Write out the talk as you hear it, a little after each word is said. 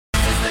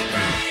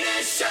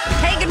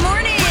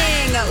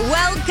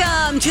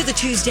to the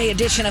Tuesday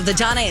edition of the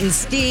Donna and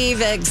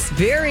Steve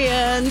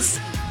Experience.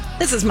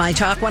 This is My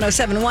Talk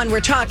 107.1, where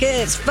talk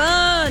is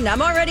fun.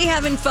 I'm already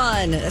having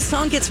fun. The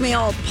song gets me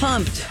all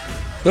pumped.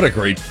 What a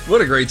great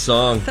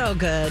song. So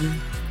good.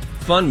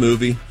 Fun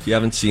movie. If you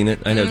haven't seen it,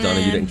 I know, Donna,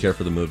 you didn't care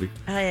for the movie.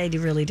 I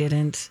really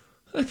didn't.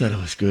 I thought it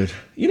was good.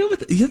 You know what?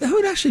 That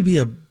would actually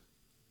be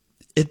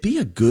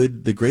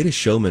The Greatest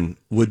Showman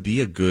would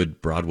be a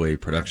good Broadway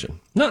production.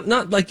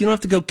 Not like you don't have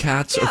to go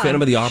Cats or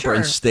Phantom of the Opera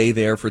and stay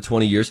there for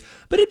 20 years,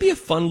 but it'd be a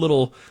fun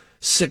little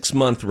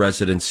 6-month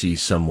residency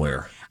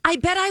somewhere. I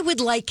bet I would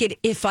like it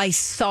if I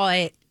saw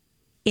it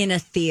in a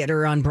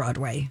theater on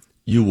Broadway.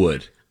 You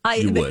would.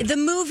 You would. The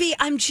movie,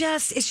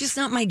 it's just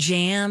not my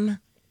jam.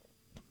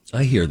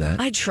 I hear that.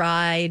 I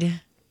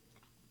tried.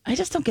 I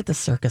just don't get the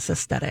circus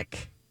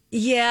aesthetic.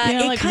 Yeah, you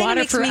know, it like kind of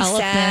Water makes for me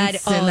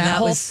Elephants sad. and that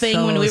whole was thing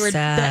so when we were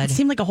sad. that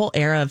seemed like a whole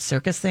era of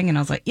circus thing, and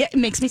I was like, yeah, it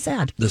makes me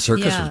sad. The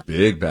circus was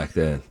big back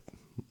then.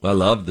 I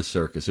loved the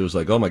circus. It was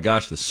like, oh my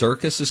gosh, the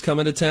circus is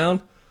coming to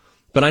town.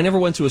 But I never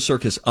went to a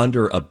circus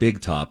under a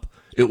big top.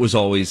 It was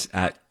always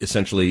at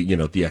essentially,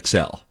 the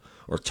XL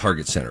or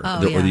Target Center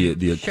or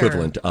the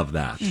equivalent of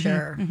that.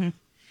 Sure. Mm-hmm.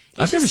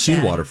 I've never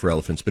seen Water for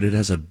Elephants, but it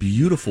has a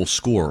beautiful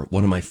score.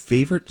 One of my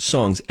favorite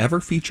songs ever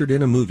featured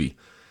in a movie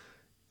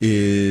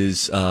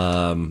is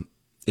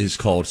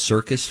called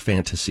Circus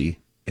Fantasy,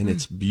 and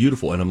it's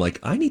beautiful. And I'm like,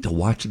 I need to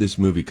watch this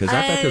movie because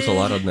I bet there's a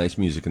lot of nice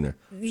music in there.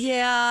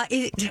 Yeah,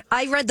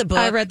 I read the book.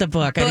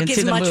 I didn't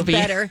see the movie.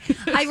 Better.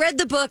 I read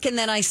the book and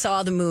then I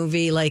saw the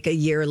movie like a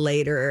year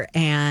later,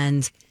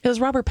 and it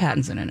was Robert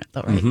Pattinson in it,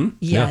 though, right? Mm-hmm.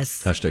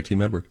 Yes. Yeah. #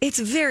 Team Edward. It's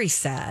very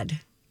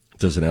sad.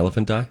 Does an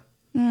elephant die?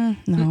 No,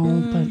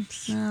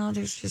 but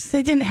there's just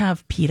they didn't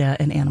have PETA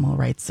and animal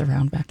rights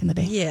around back in the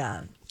day.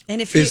 Yeah.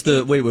 And if is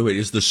the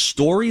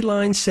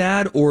storyline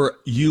sad, or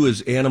you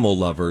as animal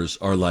lovers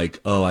are like,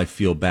 oh, I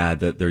feel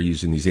bad that they're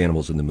using these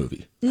animals in the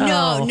movie?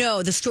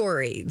 No, the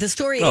story.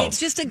 It's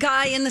just a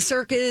guy in the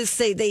circus.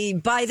 They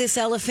buy this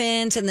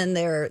elephant, and then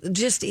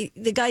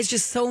the guy's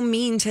just so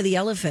mean to the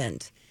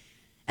elephant.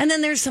 And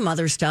then there's some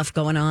other stuff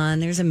going on.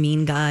 There's a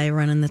mean guy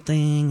running the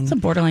thing. Some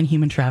borderline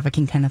human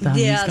trafficking kind of thing.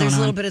 Yeah, there's a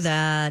little bit of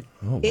that.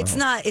 Oh, wow.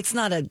 It's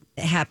not a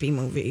happy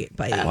movie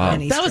by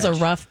any That was stretch. a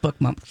rough book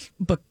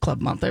club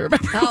month, I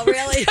remember. Oh,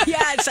 really?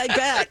 Yes, I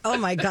bet. Oh,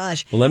 my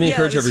gosh. Well, let me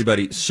encourage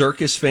everybody.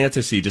 Circus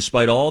Fantasy,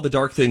 despite all the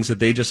dark things that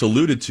they just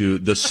alluded to,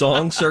 the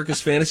song Circus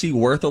Fantasy,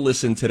 worth a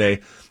listen today.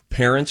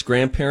 Parents,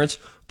 grandparents,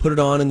 put it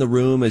on in the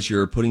room as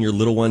you're putting your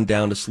little one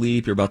down to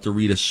sleep. You're about to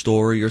read a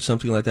story or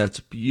something like that. It's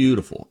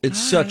beautiful. It's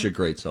such a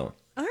great song.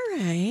 All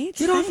right.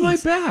 Get off my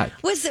back.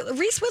 Was it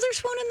Reese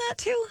Witherspoon in that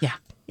too? Yeah.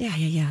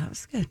 Yeah. It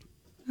was good.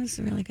 It was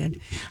really good.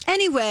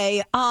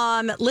 Anyway,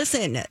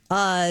 listen,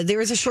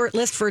 there is a short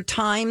list for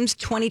Time's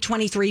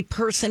 2023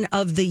 Person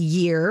of the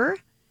Year.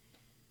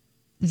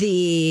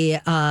 The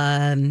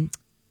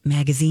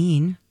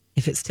magazine,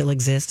 if it still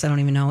exists, I don't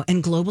even know,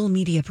 and Global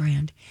Media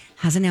Brand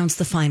has announced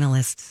the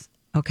finalists.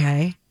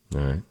 Okay. All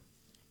right.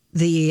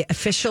 The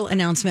official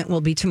announcement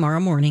will be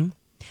tomorrow morning.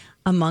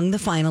 Among the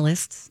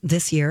finalists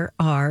this year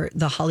are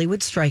the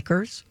Hollywood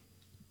Strikers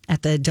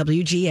at the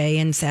WGA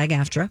and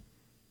SAG-AFTRA.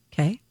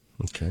 Okay.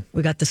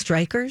 We got the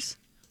Strikers.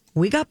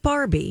 We got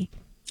Barbie.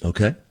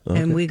 Okay.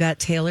 And we got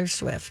Taylor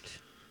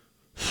Swift.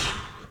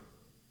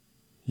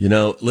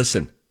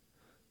 Listen,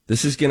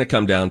 this is going to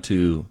come down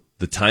to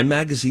the Time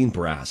Magazine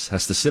brass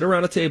has to sit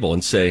around a table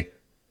and say,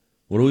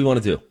 what do we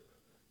want to do?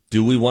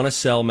 Do we want to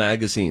sell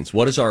magazines?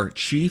 What is our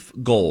chief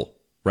goal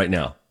right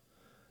now?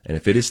 And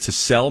if it is to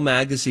sell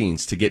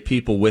magazines, to get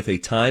people with a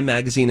Time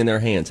magazine in their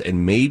hands,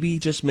 and maybe,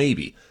 just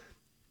maybe,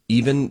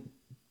 even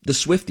the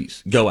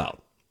Swifties go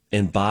out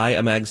and buy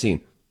a magazine,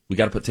 we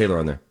got to put Taylor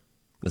on there.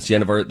 That's the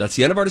end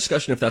of our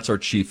discussion if that's our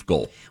chief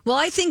goal. Well,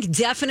 I think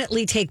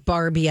definitely take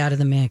Barbie out of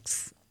the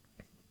mix.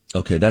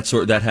 Okay,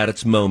 that had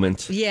its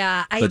moment.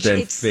 Yeah, but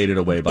then faded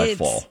away by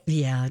fall.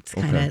 Yeah,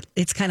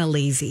 it's kind of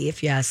lazy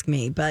if you ask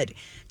me. But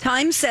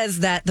Time says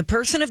that the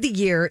Person of the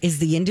Year is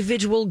the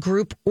individual,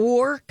 group,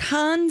 or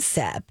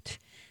concept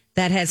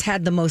that has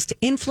had the most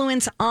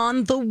influence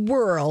on the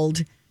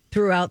world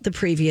throughout the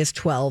previous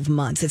 12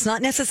 months. It's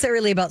not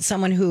necessarily about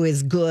someone who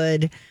is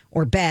good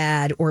or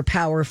bad or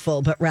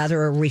powerful, but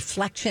rather a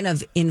reflection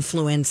of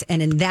influence.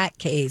 And in that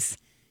case,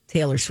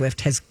 Taylor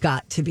Swift has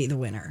got to be the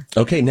winner.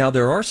 Okay, now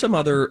there are some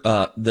other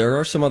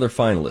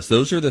finalists.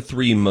 Those are the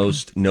three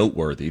most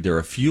noteworthy. There are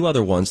a few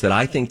other ones that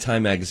I think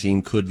Time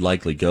Magazine could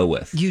likely go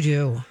with. You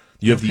do.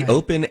 You have the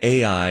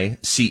OpenAI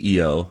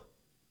CEO,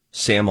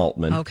 Sam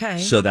Altman. Okay.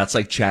 So that's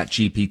like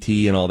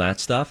ChatGPT and all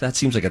that stuff. That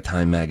seems like a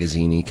Time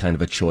Magazine-y kind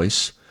of a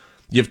choice.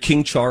 You have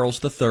King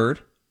Charles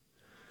III.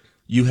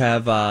 You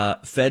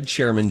have Fed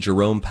Chairman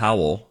Jerome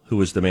Powell,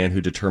 who is the man who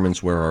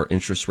determines where our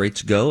interest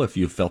rates go if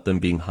you felt them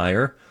being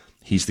higher.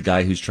 He's the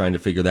guy who's trying to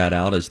figure that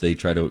out as they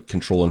try to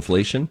control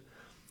inflation.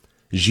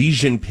 Xi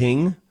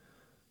Jinping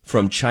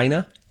from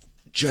China.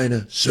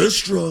 China so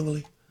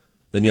strongly.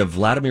 Then you have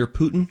Vladimir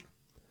Putin.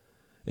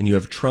 And you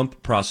have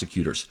Trump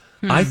prosecutors.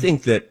 I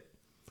think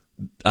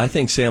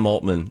Sam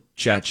Altman,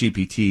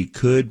 ChatGPT,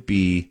 could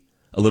be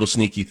a little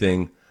sneaky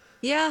thing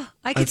Yeah,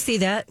 I could see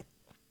that.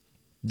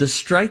 The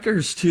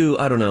strikers too.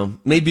 I don't know.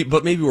 Maybe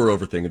we're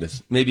overthinking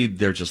this. Maybe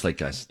they're just like,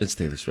 guys, it's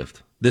Taylor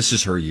Swift. This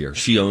is her year.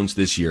 She owns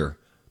this year.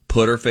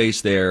 Put her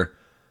face there.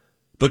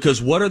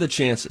 Because what are the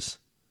chances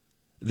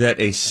that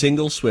a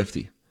single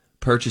Swiftie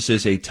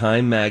purchases a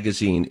Time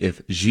magazine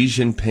if Xi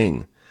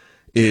Jinping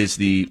is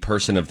the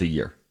person of the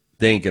year?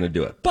 They ain't going to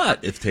do it.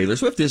 But if Taylor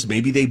Swift is,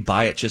 maybe they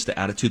buy it just to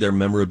add it to their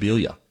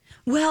memorabilia.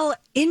 Well,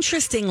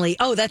 interestingly,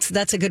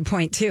 that's a good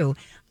point too.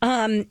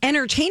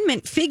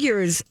 Entertainment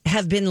figures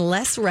have been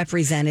less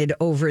represented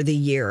over the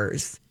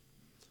years,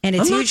 and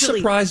it's I'm not usually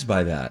surprised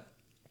by that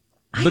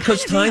I because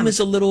kind of Time am. is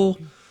a little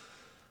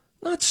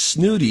not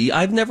snooty.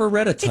 I've never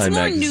read a Time It's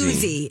more magazine.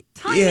 newsy.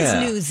 Time is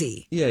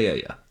newsy.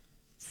 Yeah.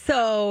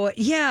 So,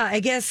 yeah, I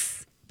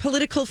guess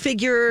political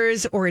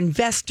figures or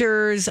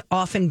investors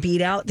often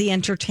beat out the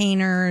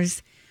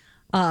entertainers.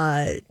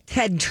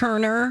 Ted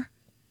Turner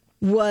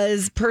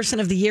was Person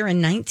of the Year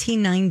in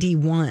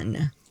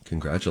 1991,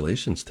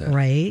 Congratulations, Ted.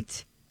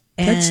 right?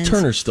 Ted And-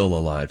 Turner's still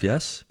alive,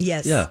 yes?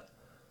 Yes. Yeah.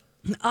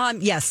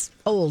 Yes,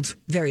 old,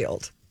 very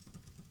old.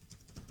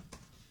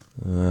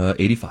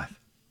 85.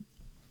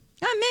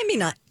 Maybe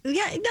not.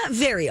 Yeah, not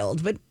very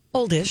old, but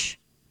oldish.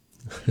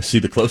 See,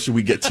 the closer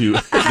we get to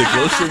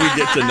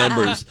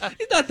numbers,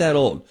 he's not that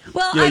old.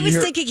 Well, You know, I you was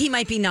hear- thinking he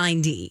might be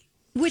 90,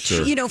 which,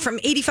 Sure. from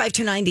 85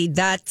 to 90,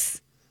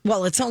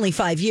 it's only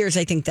 5 years.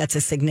 I think that's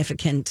a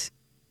significant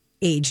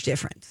age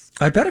difference.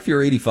 I bet if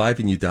you're 85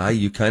 and you die,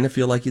 you kind of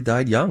feel like you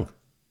died young.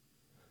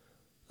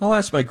 I'll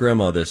ask my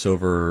grandma this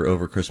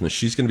over Christmas.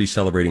 She's going to be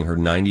celebrating her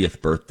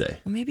 90th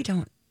birthday. Well, maybe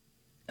don't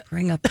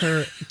bring up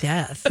her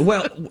death.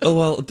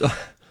 Well,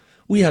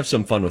 we have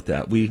some fun with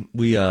that. We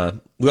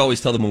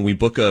always tell them when we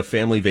book a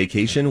family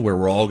vacation where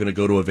we're all going to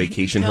go to a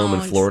vacation home in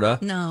Don't. Florida,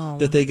 No.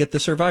 that they get the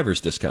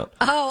survivor's discount.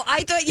 Oh,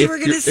 I thought you If were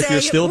going to you're- if say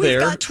you're still we've there-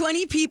 got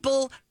 20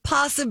 people,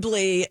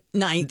 possibly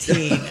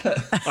 19.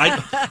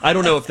 I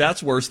don't know if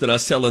that's worse than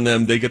us telling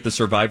them they get the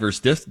survivor's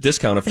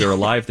discount. If they're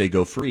alive, they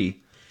go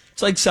free.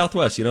 It's like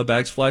Southwest,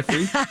 bags fly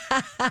free.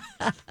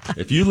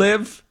 If you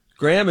live,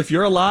 Graham, if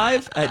you're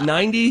alive at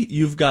 90,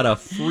 you've got a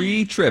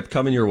free trip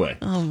coming your way.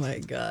 Oh, my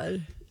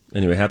God.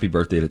 Anyway, happy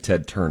birthday to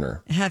Ted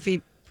Turner,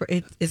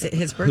 Is it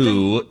his birthday?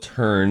 who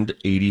turned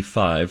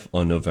 85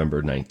 on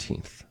November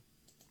 19th.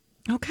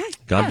 Okay.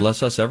 God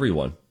bless us,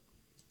 everyone.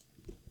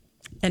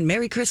 And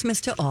Merry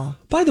Christmas to all.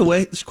 By the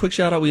way, just a quick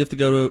shout out. We have to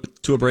go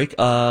to a break.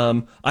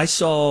 I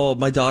saw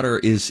my daughter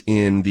is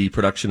in the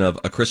production of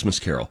A Christmas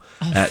Carol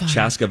at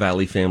Chaska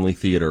Valley Family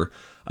Theater.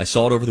 I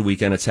saw it over the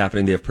weekend. It's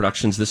happening. They have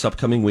productions this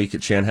upcoming week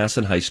at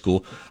Chanhassen High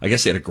School. I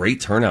guess they had a great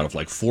turnout of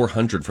like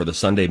 400 for the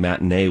Sunday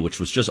matinee, which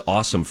was just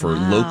awesome for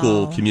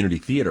local community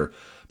theater.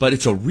 But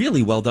it's a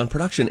really well done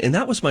production. And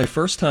that was my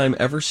first time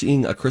ever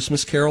seeing A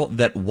Christmas Carol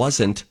that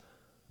wasn't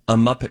a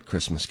Muppet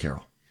Christmas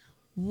Carol.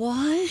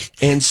 What?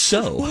 And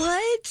so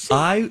What?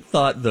 I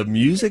thought the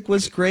music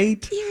was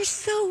great. You're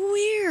so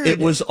weird. It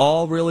was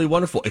all really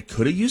wonderful. It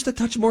could have used a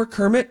touch more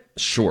Kermit,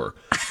 sure.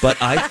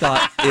 But I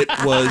thought it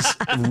was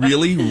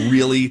really,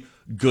 really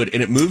good.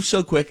 And it moves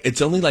so quick.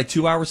 It's only like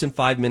 2 hours and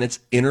 5 minutes,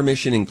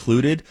 intermission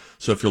included.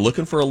 So if you're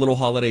looking for a little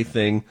holiday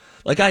thing,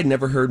 like I'd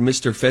never heard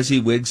Mr.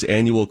 Fezziwig's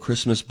Annual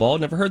Christmas Ball.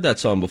 Never heard that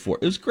song before.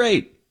 It was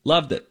great.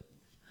 Loved it.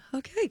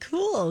 Okay,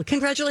 cool.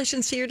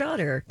 Congratulations to your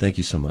daughter. Thank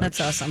you so much.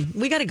 That's awesome.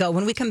 We got to go.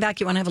 When we come back,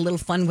 you want to have a little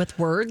fun with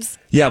words?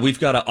 Yeah, we've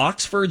got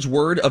Oxford's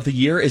Word of the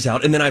Year is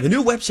out. And then I have a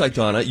new website,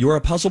 Donna. You're a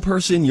puzzle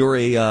person. You're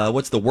a,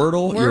 what's the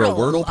Wordle? You're a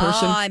Wordle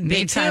person? Oh, I'm Me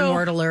big time too.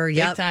 Wordler.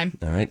 Yep. Big time.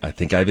 All right. I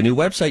think I have a new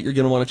website you're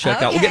going to want to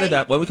check out. We'll get Okay. into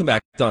that when we come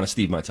back. Donna,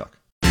 Steve, My Talk.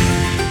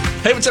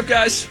 Hey, what's up,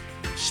 guys?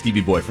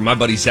 Stevie Boy from my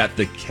buddies at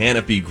the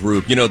Canopy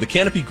Group. The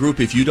Canopy Group,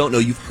 if you don't know,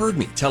 you've heard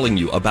me telling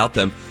you about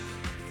them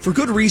for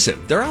good reason.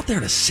 They're out there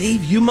to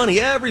save you money.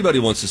 Everybody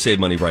wants to save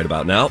money right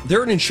about now.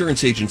 They're an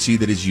insurance agency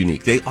that is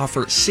unique. They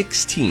offer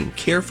 16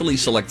 carefully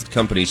selected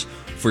companies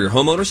for your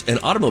homeowners and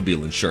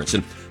automobile insurance.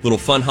 And a little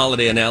fun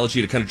holiday analogy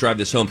to kind of drive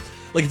this home.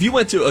 Like if you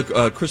went to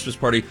a Christmas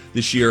party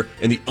this year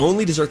and the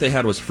only dessert they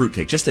had was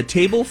fruitcake, just a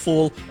table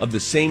full of the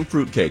same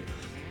fruitcake,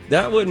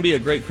 that wouldn't be a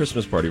great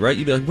Christmas party, right?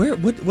 You'd be like,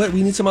 what?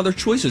 We need some other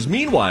choices.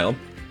 Meanwhile,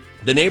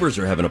 the neighbors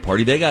are having a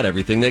party. They got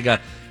everything. They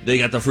got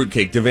the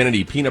fruitcake,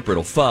 divinity, peanut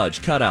brittle,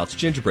 fudge, cutouts,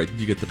 gingerbread.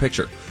 You get the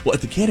picture. Well,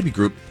 at the Canopy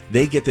Group,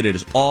 they get that it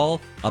is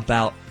all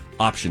about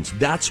options.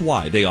 That's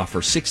why they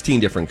offer 16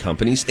 different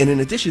companies. And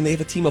in addition, they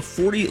have a team of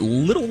 40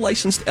 little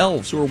licensed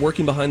elves who are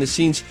working behind the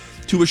scenes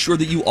to assure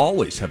that you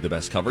always have the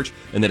best coverage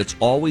and that it's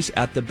always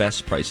at the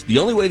best price. The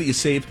only way that you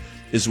save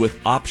is with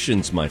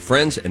options, my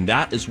friends, and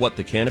that is what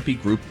the Canopy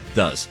Group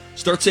does.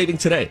 Start saving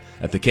today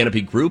at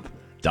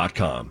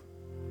thecanopygroup.com.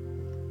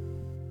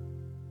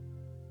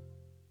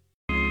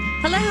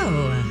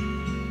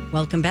 Hello.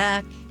 Welcome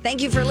back.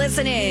 Thank you for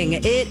listening.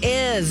 It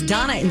is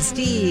Donna and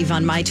Steve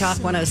on My Talk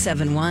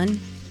 1071,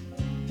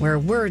 where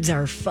words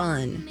are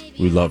fun.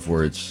 We love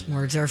words.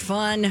 Words are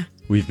fun.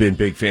 We've been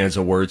big fans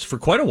of words for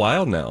quite a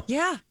while now.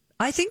 Yeah.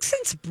 I think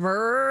since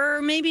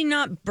maybe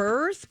not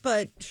birth,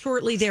 but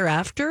shortly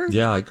thereafter.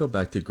 Yeah, I go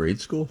back to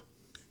grade school.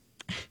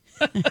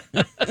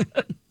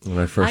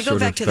 When I first I go sort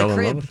back of to the fell in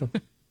crib. love with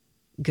them.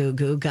 Goo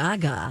goo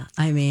gaga.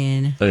 I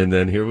mean, And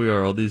then here we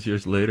are all these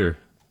years later.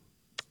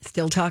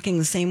 still talking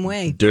the same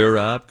way.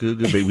 Durap,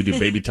 Google, we do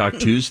Baby Talk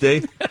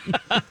Tuesday.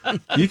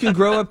 You can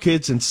grow up,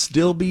 kids, and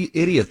still be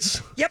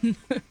idiots. Yep.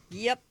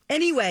 Yep.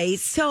 Anyway,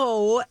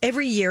 so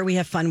every year we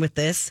have fun with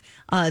this.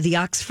 The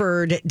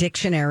Oxford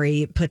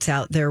Dictionary puts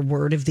out their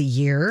word of the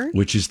year.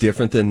 Which is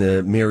different than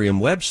the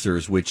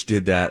Merriam-Webster's, which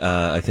did that,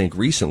 I think,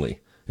 recently.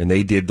 And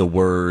they did the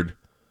word,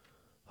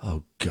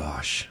 oh,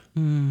 gosh.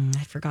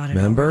 I forgot it.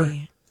 Remember?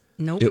 already.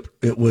 Nope.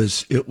 It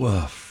was.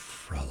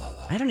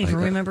 I don't even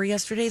remember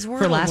yesterday's word.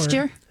 For last word.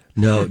 year?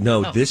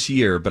 No, this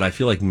year, but I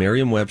feel like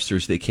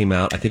Merriam-Webster's, they came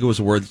out, I think it was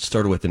a word that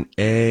started with an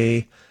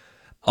A.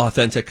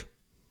 Authentic.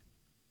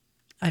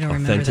 I don't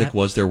remember Authentic that.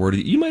 was their word.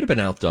 You might have been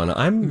out, Donna.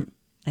 I think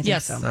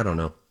Yes. so. I don't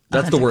know.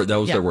 That's Authentic. the word. That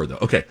was Yeah. their word, though.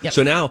 Okay. Yep.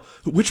 So now,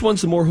 which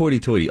one's the more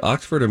hoity-toity,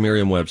 Oxford or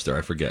Merriam-Webster?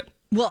 I forget.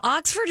 Well,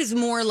 Oxford is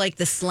more like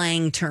the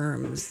slang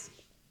terms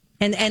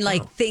and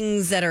like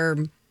things that are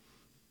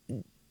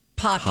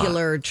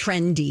popular,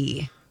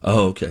 trendy.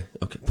 Oh, okay.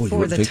 Okay. Boy, you For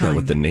wouldn't the think that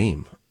with the time.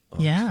 name.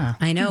 Yeah.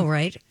 I know,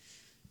 right?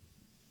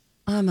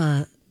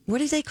 What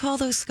do they call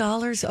those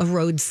scholars? A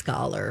Rhodes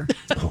Scholar.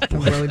 A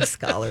Rhodes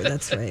Scholar,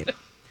 that's right.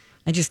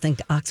 I just think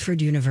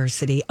Oxford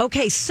University.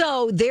 Okay,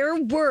 so their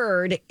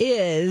word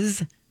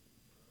is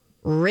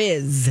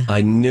Riz.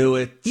 I knew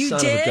it. You Son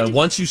of a did? gun.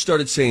 Once you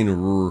started saying it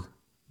was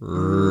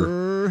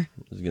going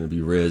to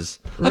be Riz.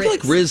 I feel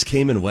like Riz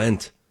came and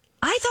went.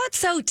 I thought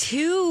so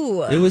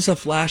too. It was a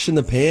flash in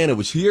the pan. It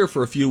was here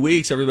for a few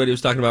weeks. Everybody was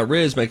talking about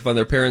Riz, making fun of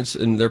their parents,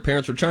 and their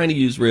parents were trying to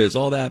use Riz.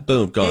 All that,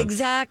 boom, gone.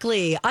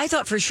 Exactly. I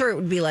thought for sure it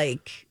would be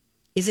like,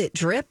 is it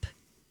drip?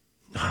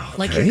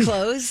 Like Okay. your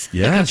clothes?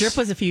 Yes. Drip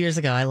was a few years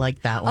ago. I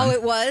liked that one. Oh,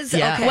 it was?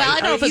 Yeah. Okay. Well,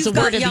 I don't know if it's a You've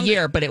got word of young- the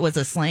year, but it was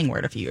a slang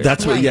word a few years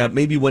That's ago. what, yeah,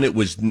 maybe when it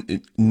was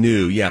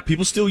new. Yeah,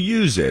 people still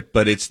use it,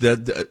 but it's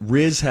the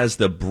Riz has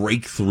the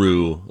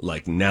breakthrough.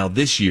 Like now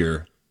this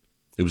year,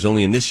 it was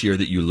only in this year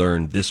that you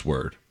learned this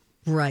word.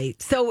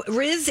 Right. So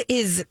Riz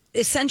is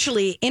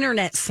essentially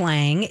internet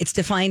slang. It's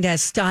defined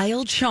as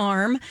style,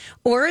 charm,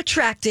 or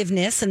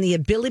attractiveness and the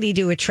ability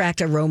to attract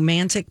a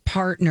romantic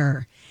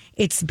partner.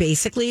 It's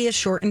basically a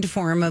shortened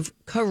form of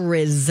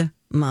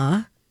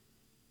charisma,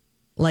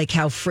 like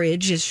how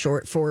fridge is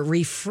short for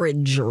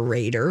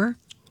refrigerator.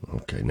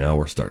 Okay, now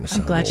we're starting to I'm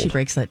sound glad she old.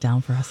 breaks that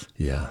down for us.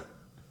 Yeah.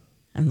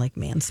 I'm like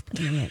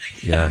mansplaining it.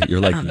 Yeah,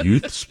 you're like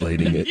youth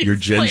splaining it. You're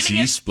Gen Z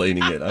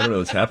splaining it. I don't know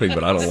what's happening,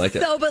 but I don't like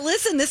it. So, but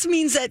listen, this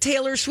means that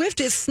Taylor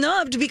Swift is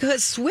snubbed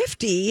because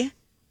Swiftie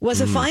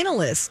was a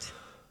finalist.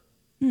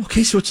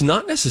 Okay, so it's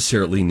not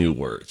necessarily new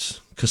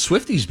words because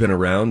Swifty's been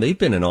around. They've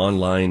been an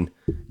online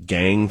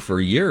gang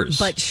for years.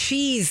 But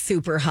she's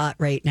super hot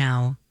right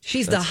now.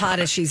 She's the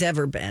hottest she's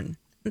ever been.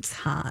 It's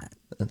hot.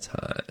 That's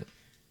hot.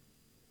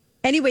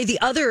 Anyway,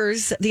 the other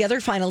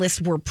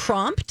finalists were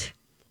prompt,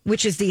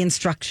 which is the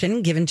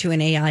instruction given to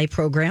an AI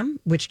program,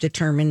 which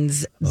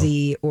determines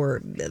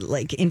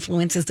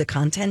influences the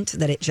content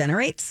that it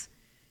generates.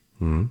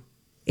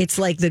 It's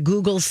like the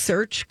Google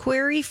search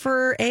query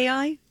for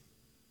AI,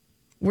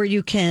 where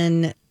you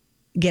can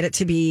get it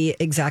to be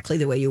exactly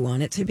the way you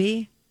want it to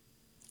be.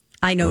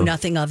 I know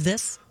nothing of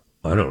this.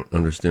 I don't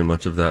understand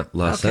much of that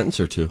last Okay. sentence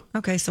or two.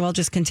 Okay, so I'll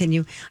just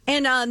continue.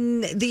 And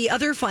the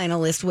other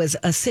finalist was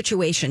a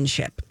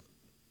situationship.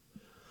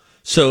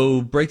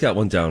 So break that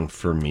one down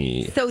for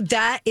me. So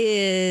that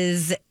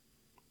is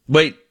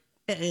Wait.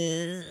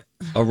 A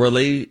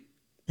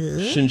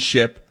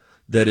relationship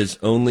that is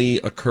only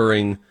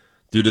occurring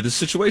due to the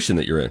situation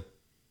that you're in.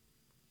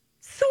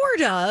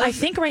 sort of. I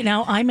think right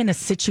now I'm in a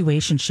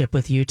situationship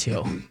with you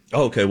two.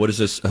 Oh, okay. What is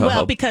this?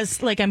 Well,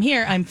 because like I'm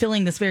here, I'm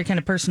feeling this very kind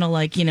of personal,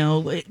 like,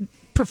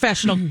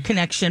 professional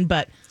connection,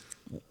 but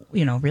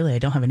really I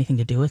don't have anything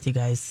to do with you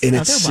guys. and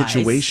it's otherwise.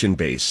 situation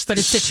based. But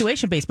it's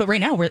situation based. But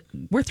right now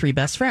we're three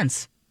best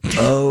friends. Okay.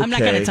 I'm not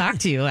going to talk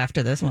to you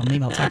after this. Well,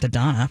 maybe I'll talk to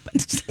Donna.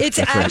 It's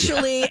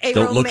actually a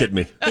Don't look at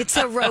me. It's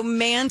a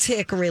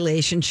romantic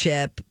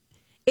relationship.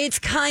 It's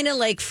kind of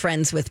like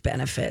friends with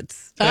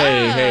benefits.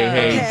 Hey,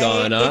 Okay?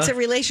 Donna. It's a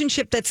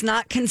relationship that's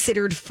not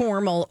considered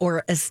formal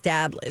or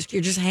established.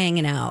 You're just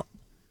hanging out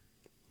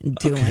and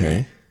doing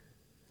it.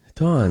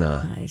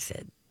 Donna. I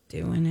said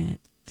doing it.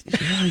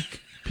 You're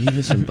like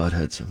Beavis and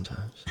Butthead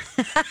sometimes.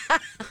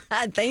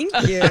 Thank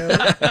you.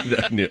 Yeah.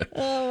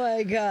 Oh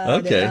my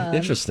god. Okay,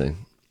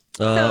 interesting.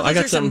 So I these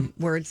got are some.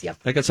 words. Yep.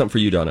 I got something for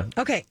you, Donna.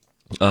 Okay.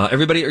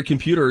 Everybody at your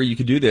computer, you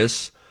could do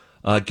this.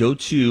 Go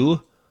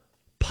to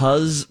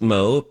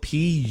Puzzmo,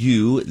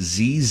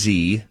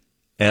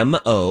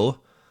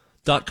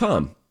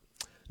 PUZZMO.com.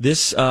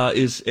 This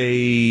is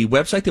a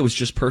website that was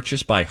just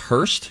purchased by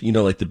Hearst,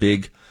 like the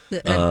big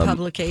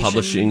Publication.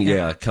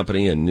 publishing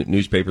company and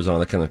newspapers and all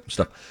that kind of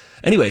stuff.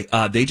 Anyway,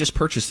 they just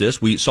purchased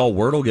this. We saw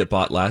Wordle get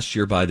bought last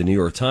year by the New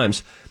York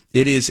Times.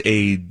 It is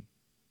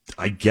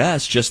I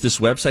guess, just this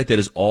website that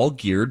is all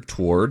geared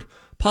toward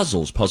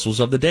puzzles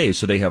of the day.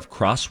 So they have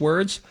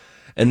crosswords,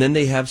 and then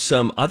they have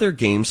some other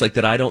games like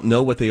that I don't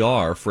know what they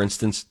are. For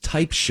instance,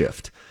 Type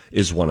Shift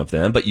is one of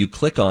them, but you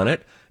click on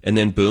it, and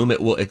then boom,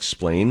 it will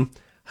explain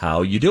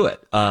how you do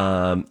it.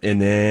 And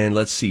then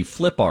let's see,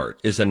 Flip Art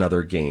is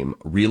another game.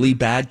 Really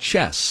Bad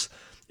Chess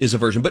is a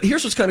version. But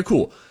here's what's kind of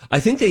cool. I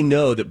think they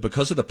know that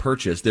because of the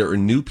purchase, there are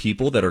new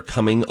people that are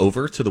coming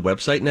over to the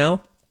website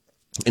now.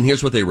 And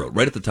here's what they wrote.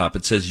 Right at the top,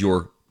 it says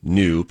your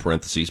new,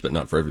 parentheses, but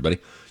not for everybody,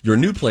 your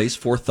new place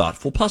for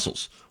thoughtful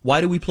puzzles.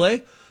 Why do we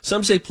play?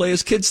 Some say play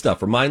is kid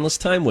stuff or mindless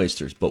time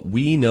wasters, but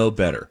we know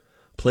better.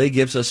 Play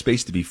gives us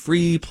space to be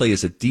free. Play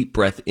is a deep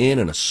breath in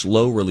and a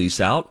slow release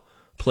out.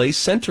 Play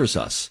centers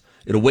us.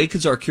 It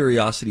awakens our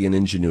curiosity and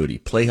ingenuity.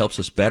 Play helps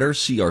us better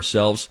see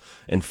ourselves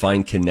and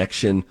find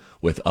connection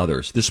with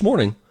others. This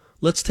morning,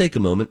 let's take a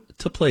moment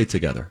to play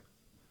together.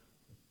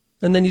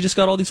 And then you just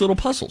got all these little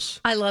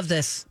puzzles. I love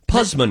this.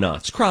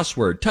 Puzzmonauts,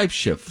 crossword, type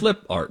shift,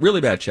 Flip Art,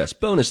 Really Bad Chess,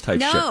 bonus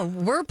type shift. No,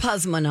 we're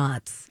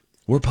Puzzmonauts.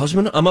 We're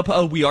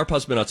Puzzmonauts? We are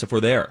Puzzmonauts if we're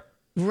there.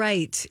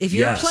 Right. If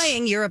you're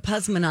playing, you're a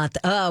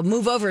Puzzmonaut.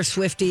 Move over,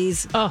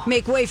 Swifties. Oh.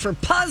 Make way for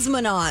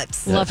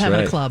Puzzmonauts. Love having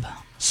right. a club.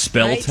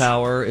 Spell Right.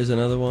 Tower is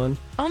another one.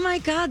 Oh, my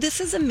God. This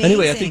is amazing.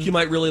 Anyway, I think you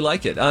might really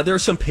like it. There are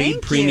some paid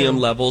Thank premium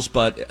you. levels,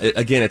 but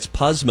again, it's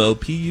Puzzmo,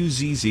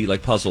 P-U-Z-Z,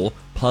 like puzzle,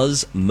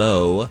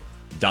 Puzzmo.com.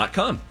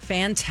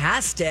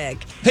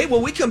 Fantastic. Hey,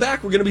 when we come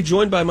back, we're going to be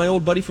joined by my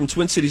old buddy from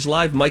Twin Cities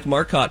Live, Mike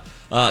Marcotte.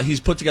 He's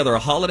put together a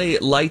holiday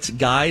lights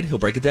guide. He'll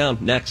break it down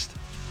next.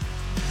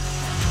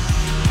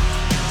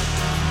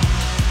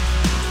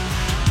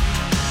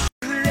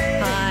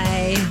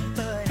 Hi.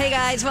 Hey,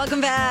 guys.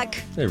 Welcome back.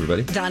 Hey,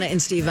 everybody. Donna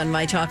and Steve on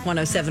My Talk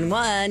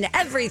 1071.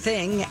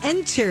 Everything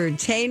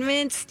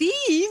Entertainment.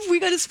 Steve, we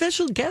got a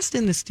special guest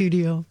in the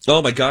studio.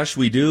 Oh, my gosh,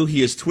 we do.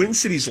 He is Twin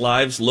Cities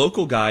Live's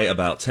local guy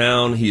about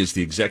town. He is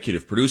the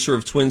executive producer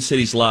of Twin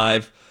Cities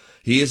Live.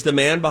 He is the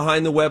man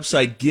behind the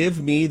website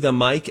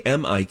GiveMeTheMike,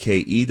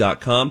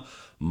 MIKE.com.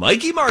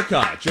 Mikey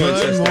Marcotte joins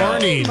us Good now.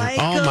 morning.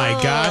 Michael. Oh my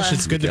gosh,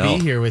 it's good to be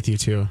here with you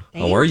two.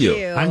 How are you?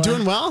 Thank I'm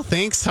doing well,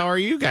 thanks. How are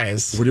you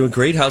guys? We're doing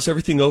great. How's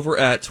everything over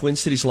at Twin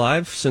Cities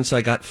Live since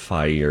I got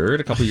fired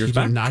a couple years You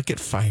back? do not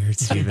get fired,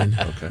 Stephen.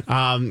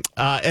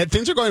 Okay.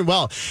 Things are going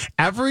well.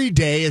 Every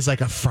day is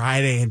like a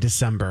Friday in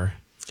December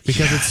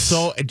because it's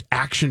so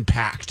action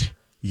packed.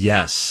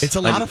 Yes. It's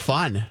a lot of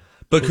fun.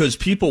 Because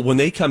people, when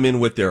they come in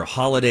with their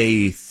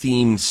holiday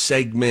themed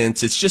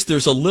segments, it's just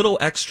there's a little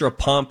extra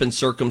pomp and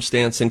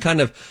circumstance and kind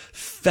of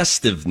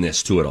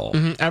festiveness to it all.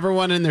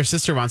 Everyone and their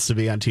sister wants to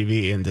be on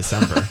TV in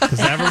December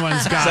because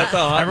everyone's that the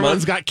hot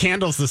month? got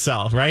candles to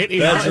sell, right?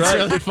 That's It's right.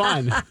 really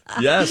fun.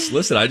 Yes,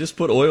 listen, I just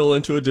put oil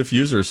into a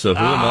diffuser, so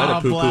who am I to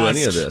poo-poo Blessed.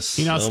 any of this?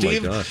 You know, oh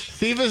Steve. my gosh.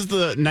 Steve is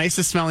the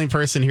nicest smelling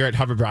person here at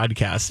Hubbard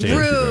Broadcasting.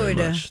 Rude.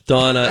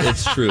 Donna,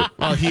 it's true.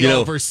 Well, he You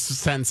know,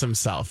 oversends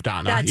himself,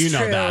 Donna. That's you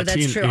know true. that. That's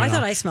You- true. you I know.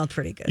 thought I smelled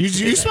pretty good.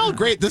 You smell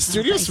great. The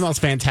studio thanks. smells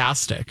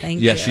fantastic.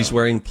 Thank yeah, you. she's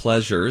wearing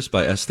Pleasures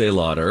by Estee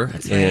Lauder.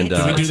 right. And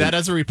Can we do it's that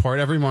as a report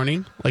every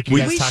morning? Like you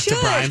We guys talk to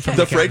should. Brian from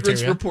the the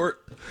fragrance cafeteria? report.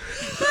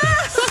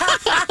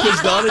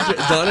 Because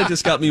Donna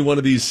just got me one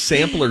of these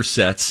sampler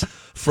sets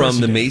from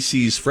the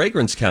Macy's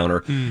fragrance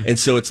counter. And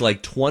so it's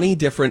like 20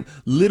 different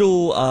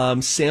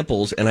little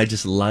samples, and I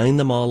just line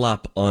them all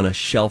up on a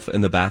shelf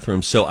in the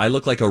bathroom. So I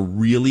look like a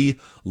really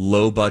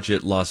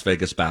low-budget Las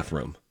Vegas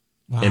bathroom.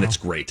 And it's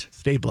great.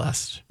 Stay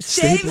blessed.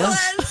 Stay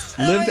blessed.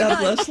 Oh Lived my out a God.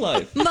 blessed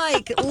life.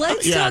 Mike,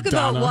 let's Yeah, talk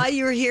about Donna. why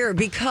you're here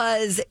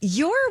because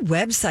your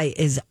website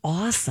is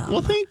awesome.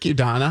 Well, thank you,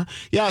 Donna.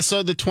 Yeah,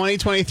 so the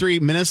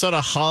 2023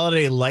 Minnesota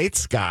Holiday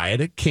Lights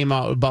Guide came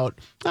out about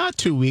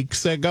 2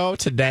 weeks ago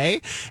today,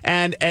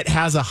 and it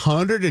has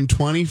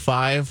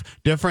 125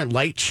 different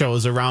light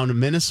shows around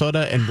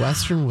Minnesota and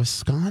western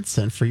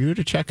Wisconsin for you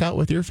to check out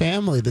with your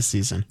family this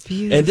season.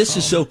 Beautiful. And this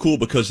is so cool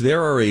because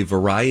there are a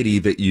variety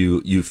that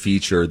you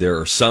feature. There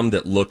are some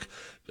that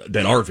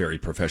are very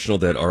professional,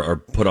 that are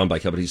put on by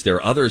companies. There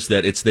are others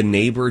that it's the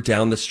neighbor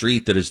down the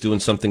street that is doing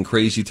something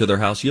crazy to their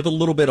house. You have a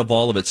little bit of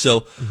all of it.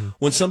 So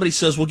when somebody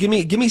says, well, give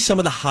me some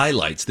of the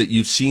highlights that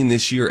you've seen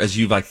this year, as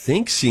you've, I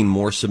think, seen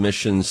more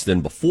submissions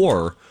than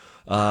before,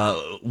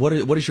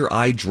 what is your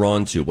eye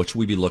drawn to? What should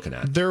we be looking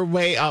at? They're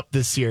way up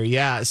this year,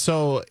 yeah.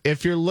 So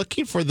if you're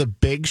looking for the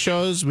big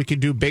shows, we can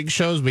do big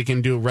shows. We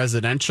can do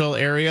residential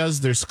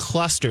areas. There's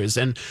clusters.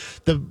 And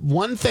the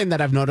one thing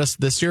that I've noticed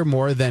this year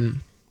more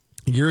than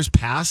years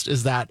past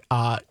is that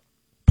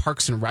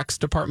Parks and Recs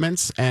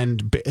departments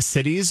and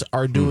cities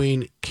are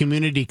doing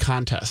community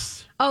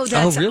contests. Oh,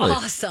 that's really?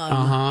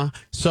 awesome.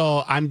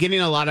 So I'm getting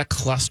a lot of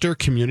cluster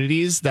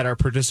communities that are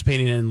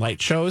participating in light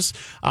shows.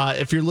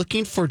 If you're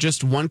looking for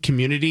just one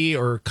community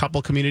or a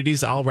couple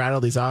communities, I'll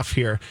rattle these off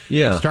here.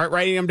 Yeah. Start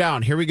writing them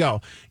down. Here we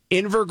go.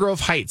 Inver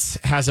Grove Heights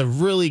has a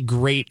really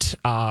great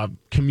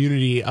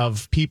community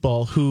of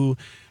people who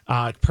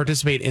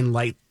participate in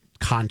light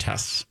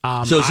contests.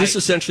 So is this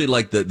essentially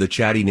like the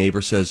chatty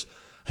neighbor says,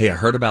 hey, I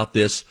heard about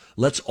this.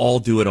 Let's all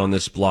do it on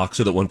this block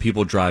so that when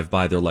people drive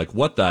by, they're like,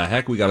 what the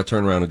heck? We got to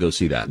turn around and go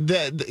see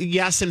that.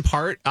 Yes, in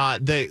part.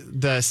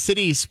 The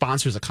city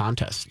sponsors a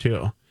contest,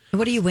 too.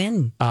 What do you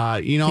win? They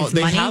Money?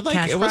 had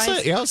Cash it was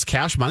prize? it was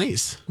cash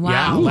monies. Wow.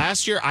 Yeah,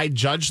 last year I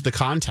judged the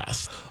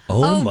contest.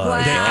 Oh, my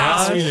wow. They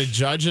asked me God. to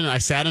judge, and I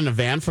sat in a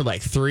van for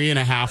like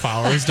 3.5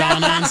 hours,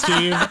 Donna and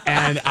Steve,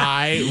 and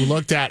I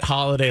looked at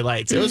holiday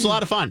lights. It was a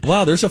lot of fun.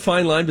 Wow, there's a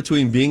fine line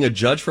between being a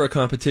judge for a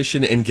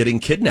competition and getting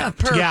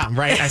kidnapped. Yeah,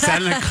 right. I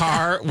sat in a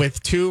car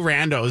with two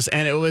randos,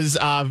 and it was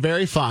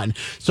very fun.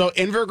 So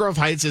Inver Grove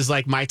Heights is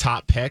like my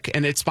top pick,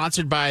 and it's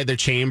sponsored by the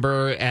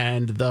Chamber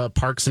and the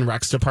Parks and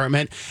Recs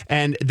Department,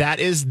 and that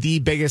is the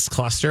biggest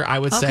cluster, I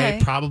would say,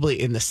 Okay.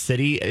 probably in the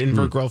city,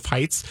 Inver Grove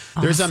Heights.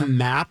 There's a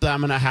map that I'm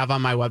going to have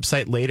on my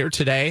website later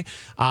today.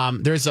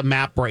 There's a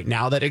map right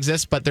now that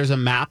exists, but there's a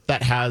map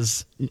that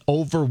has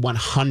over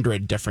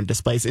 100 different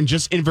displays in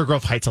just Inver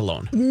Grove Heights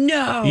alone.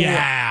 No.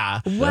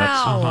 Yeah.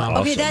 Wow. awesome.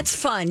 Okay, that's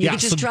fun. You Yeah, could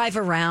just so- drive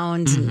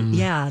around. And,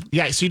 yeah.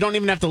 Yeah, so you don't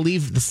even have to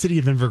leave the city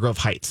of Inver Grove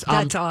Heights.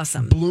 That's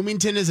awesome.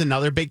 Bloomington is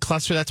another big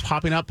cluster that's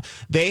popping up.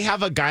 They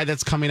have a guide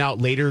that's coming out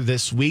later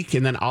this week,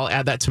 and then I'll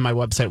add that to my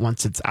website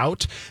once it's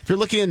out. If you're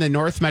looking in the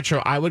North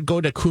Metro, I would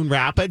go to Coon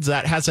Rapids.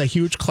 That has a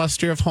huge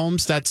cluster of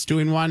homes that's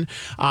doing one.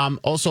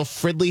 Also,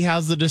 Fridley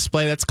has the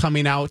display that's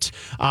coming out.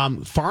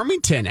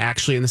 Farmington,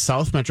 actually, in the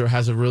South Metro,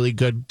 has a really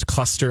good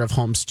cluster of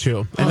homes,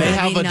 too. And they that'd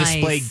have be a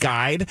display nice.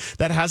 guide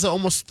that has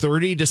almost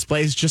 30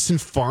 displays just in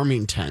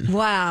Farmington.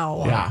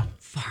 Wow. Yeah.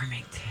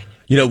 Farmington.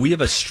 You know, we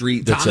have a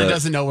street that's Donna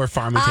doesn't know where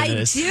Farmington I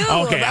is. do. Okay,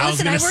 But listen, I was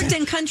gonna worked say-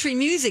 in country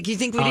music. You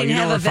think we Oh, didn't you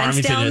know have where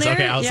events Farmington down is. there?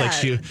 Okay, I was like,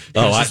 shoot.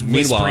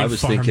 meanwhile, I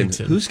was thinking,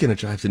 who's going to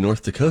drive to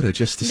North Dakota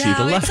just to see the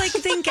No, left? it's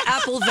like think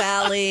Apple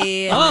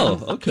Valley. and Oh,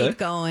 then okay. Keep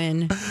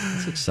going.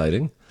 That's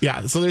exciting.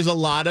 Yeah, so there's a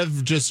lot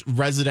of just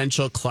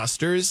residential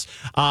clusters,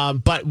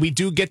 but we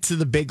do get to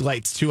the big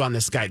lights too on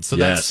this guide. So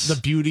that's Yes.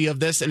 the beauty of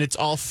this, and it's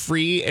all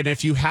free. And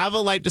if you have a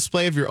light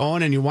display of your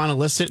own and you want to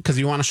list it because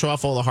you want to show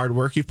off all the hard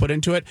work you've put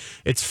into it,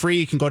 it's free.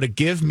 You can go to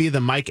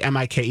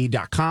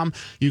givemethemike.com.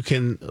 You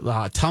can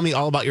tell me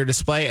all about your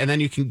display, and then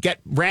you can get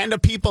random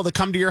people to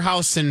come to your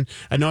house and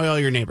annoy all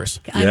your neighbors.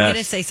 I'm Yes. going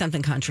to say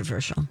something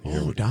controversial.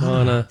 Oh, Donna.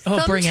 Donna.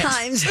 Oh, bring it.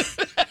 Sometimes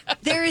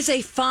there is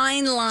a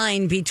fine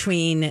line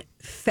between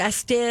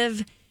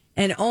festive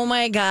and, oh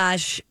my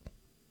gosh,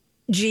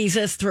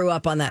 Jesus threw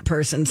up on that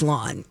person's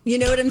lawn. You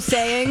know what I'm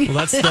saying?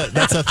 Well,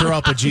 that's a throw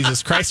up with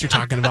Jesus Christ you're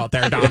talking about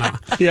there, Donna.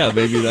 Yeah,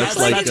 maybe that's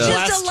Like, like it's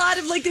just a lot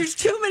of like, there's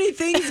too many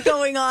things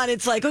going on.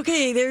 It's like,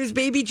 okay, there's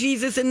baby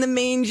Jesus in the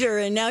manger,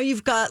 and now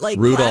you've got like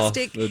Rudolph,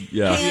 plastic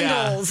yeah.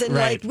 candles, Yeah, and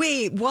right. like,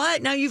 wait,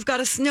 what? Now you've got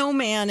a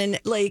snowman, and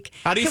like,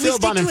 How do you can we feel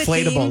about stick to a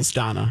theme? inflatables,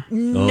 Donna?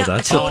 Oh,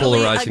 that's a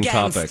polarizing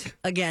topic.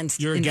 Against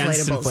You're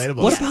against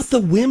inflatables. What about the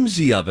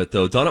whimsy of it,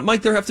 though, Donna?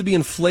 Might there have to be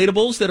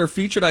inflatables that are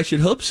featured? I should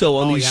hope so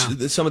on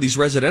some of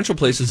these residential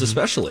places,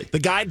 especially. The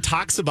guide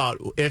talks about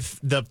if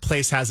the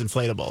place has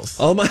inflatables.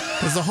 Oh my!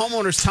 Because the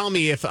homeowners tell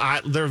me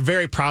they're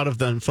very proud of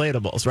the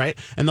inflatables, right?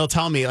 And they'll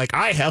tell me, like,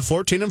 I have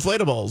 14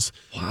 inflatables.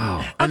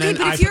 Wow. And Okay, then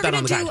but I if put you're that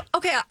going on to the do, guide.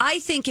 okay, I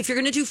think if you're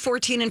going to do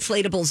 14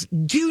 inflatables,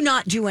 do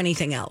not do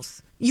anything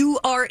else. You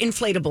are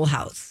inflatable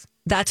house.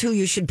 That's who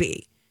you should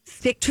be.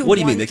 Stick to What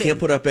do you one mean? They thing. can't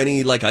put up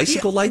any like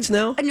icicle lights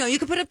now? No, you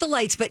can put up the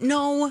lights, but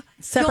no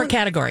Separate don't-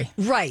 category.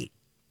 Right.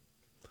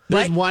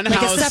 There's one Like a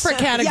house. separate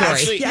category.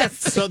 Actually, Yes.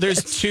 So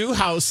there's two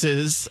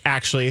houses,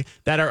 actually,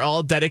 that are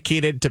all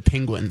dedicated to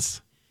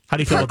penguins. How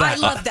do you feel about I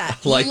that? love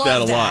that. Like Love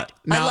that a lot.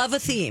 I Now- love a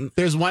theme.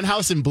 There's one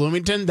house in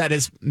Bloomington that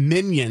is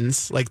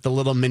minions, like the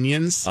little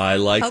minions. I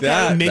like Okay.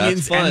 that. Minions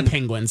That's fun. and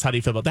penguins. How do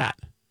you feel about that?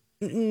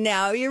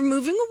 Now you're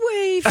moving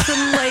away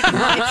from like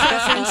my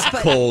preference,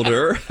 but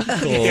Colder.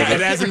 Yeah,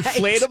 it has Right.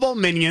 inflatable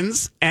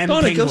minions and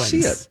Donna, penguins. go see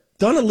it.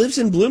 Donna lives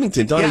in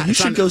Bloomington. Donna, Yeah, you it's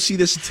should on- go see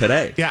this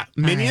today. Yeah,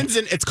 Minions,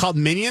 and it's called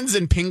Minions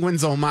and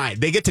Penguins Oh My.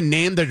 They get to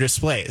name their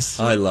displays.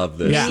 I love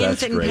this. Yeah. Minions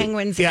That's and great.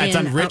 penguins. Yeah, it's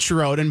in, on Rich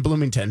Road in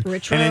Bloomington.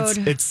 Rich And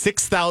Road. it's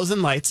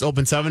 6,000 lights,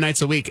 open 7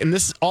 nights a week. And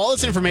all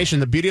this information,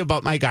 the beauty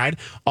about my guide,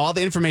 all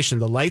the information,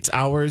 the lights,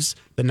 hours,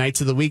 the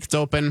nights of the week it's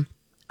open,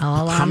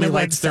 all how on many the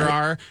lights there website.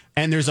 are,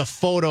 and there's a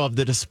photo of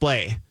the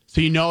display.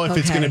 So you know if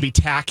it's Okay. going to be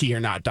tacky or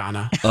not,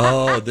 Donna.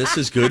 Oh, this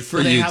is good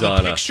for They you, have a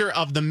Donna. picture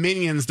of the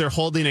Minions. They're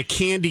holding a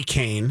candy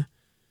cane,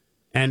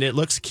 and it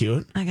looks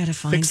cute. I gotta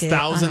find it.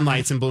 6,000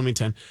 lights in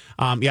Bloomington.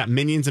 Yeah,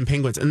 Minions and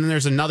Penguins. And then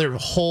there's another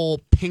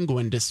whole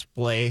penguin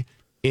display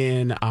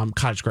in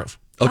Cottage Grove.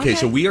 Okay, Okay.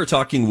 so we are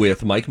talking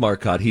with Mike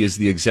Marcotte. He is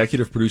the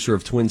executive producer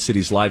of Twin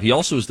Cities Live. He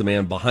also is the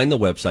man behind the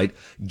website,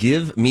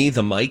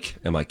 GiveMeTheMike,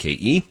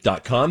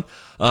 MIKE.com.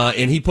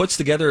 And he puts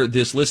together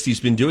this list. He's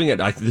been doing it.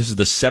 This is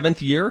the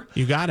 7th year.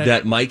 You got it.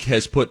 That Mike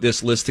has put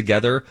this list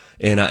together,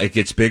 and it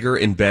gets bigger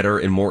and better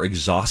and more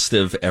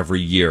exhaustive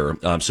every year.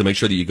 So make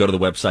sure that you go to the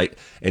website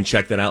and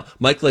check that out.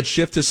 Mike, let's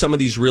shift to some of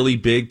these really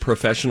big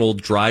professional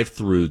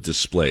drive-through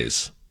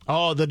displays.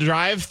 Oh, the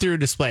drive-through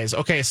displays.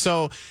 Okay,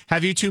 so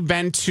have you two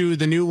been to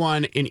the new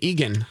one in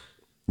Egan?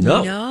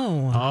 No.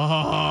 No.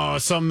 Oh,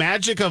 so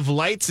Magic of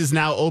Lights is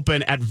now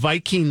open at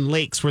Viking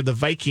Lakes, where the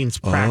Vikings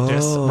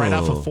practice, right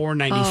off of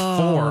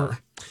 494.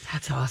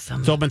 That's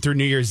awesome. It's open through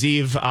New Year's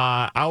Eve.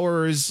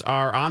 Hours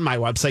are on my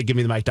website,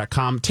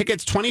 givemethemike.com.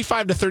 Tickets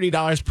 $25 to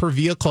 $30 per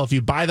vehicle if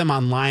you buy them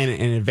online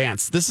in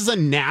advance. This is a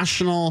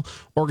national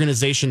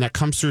organization that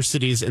comes through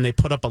cities and they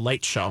put up a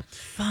light show.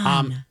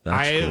 I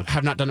That's cool.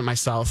 have not done it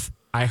myself.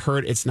 I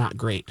heard it's not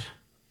great.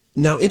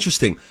 Now,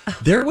 interesting.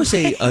 There was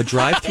a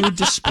drive-through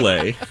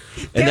display,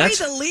 and Bury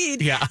the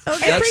lead. Yeah.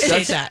 Okay,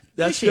 appreciate that.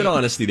 That's good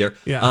honesty there.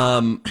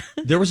 Yeah.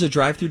 There was a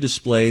drive-through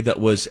display that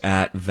was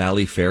at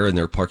Valley Fair in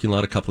their parking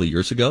lot a couple of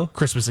years ago.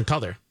 Christmas in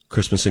Color.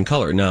 Christmas in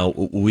Color. Now,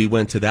 we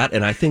went to that,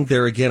 and I think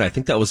there again, I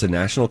think that was a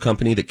national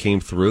company that came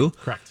through.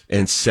 Correct.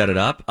 And set it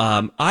up.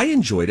 I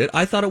enjoyed it.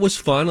 I thought it was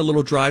fun, a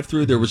little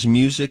drive-through. There was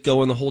music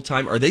going the whole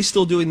time. Are they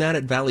still doing that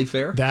at Valley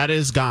Fair? That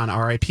is gone,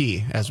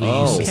 RIP, as we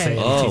used to say.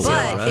 Oh,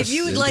 But wow. if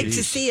you would like to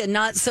Indeed. see a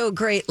not so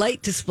great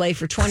light display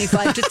for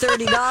 $25 to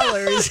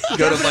 $30,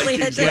 Go to definitely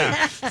head Vikings.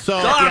 to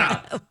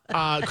Yeah.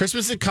 So,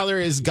 Christmas in Color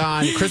is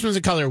gone. Christmas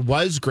in Color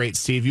was great,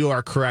 Steve. You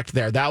are correct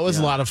there. That was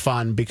a lot of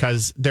fun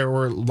because there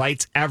were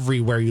lights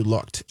everywhere you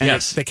looked. And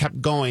Yes. they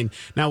kept going.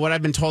 Now, what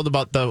I've been told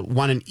about the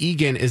one in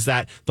Egan is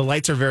that the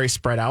lights are very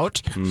spread out.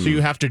 So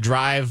you have to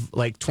drive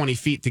like 20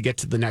 feet to get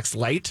to the next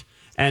light.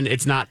 And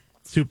it's not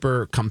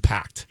super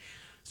compact.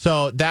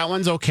 So that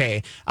one's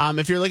okay.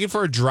 If you're looking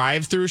for a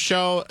drive-through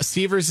show,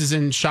 Seavers is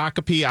in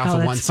Shakopee off of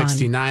that's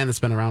 169. That's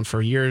been around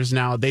for years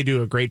now. They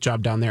do a great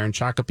job down there in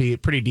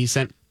Shakopee. Pretty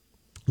decent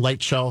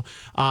light show.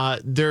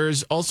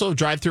 There's also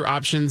drive-through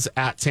options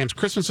at Sam's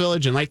Christmas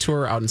Village and Light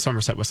Tour out in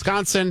Somerset,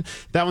 Wisconsin.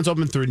 That one's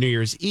open through New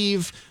Year's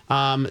Eve.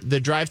 The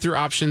drive-through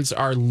options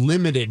are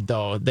limited,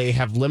 though. They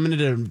have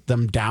limited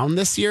them down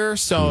this year,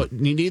 so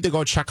you need to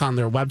go check on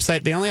their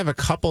website. They only have a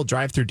couple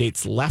drive-through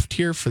dates left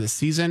here for the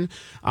season,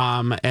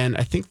 and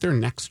I think they're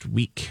next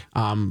week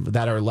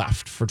that are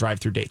left for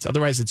drive-through dates.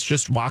 Otherwise, it's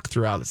just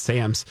walk-through out at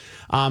Sam's.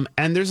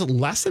 And there's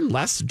less and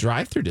less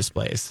drive-through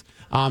displays.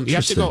 You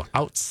have to go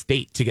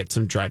outstate to get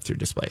some drive-through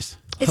displays.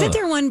 Isn't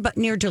there one but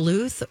near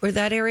Duluth or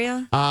that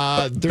area?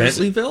 There's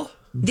Bentleyville?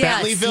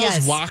 Yes, Bentleyville's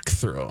yes.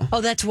 walkthrough. Oh,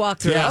 that's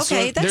walkthrough. so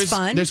Okay, that's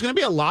fun. There's going to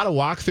be a lot of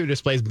walkthrough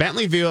displays.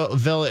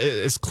 Bentleyville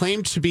is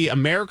claimed to be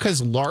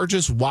America's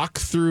largest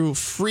walkthrough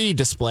free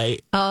display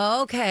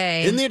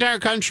Okay. in the entire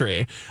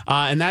country.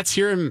 And that's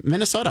here in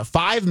Minnesota.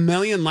 5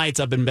 million lights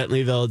up in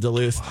Bentleyville,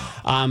 Duluth.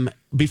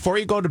 Before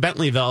you go to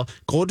Bentleyville,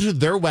 go to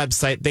their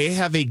website. They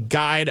have a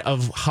guide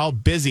of how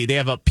busy. They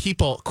have a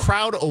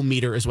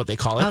crowd-o-meter is what they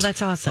call it. Oh,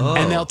 that's awesome.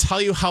 And they'll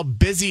tell you how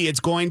busy it's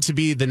going to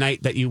be the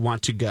night that you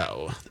want to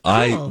go.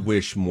 I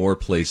wish more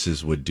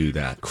places would do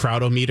that.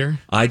 Crowd-o-meter?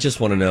 I just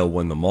want to know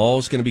when the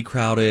mall's going to be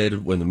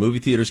crowded, when the movie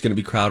theater's going to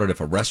be crowded, if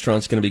a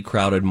restaurant's going to be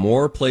crowded.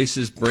 More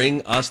places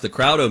bring us the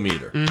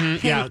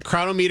crowdometer. Yeah,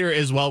 crowdometer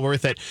is well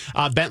worth it.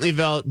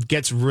 Bentleyville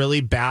gets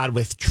really bad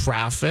with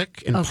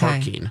traffic and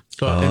parking.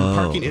 So and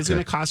parking is going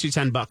to cost you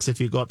 $10 if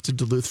you go up to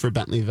Duluth for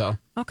Bentleyville.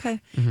 Okay.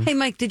 Hey,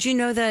 Mike, did you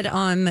know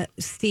that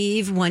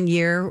Steve one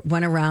year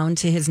went around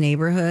to his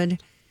neighborhood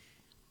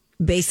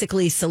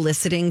basically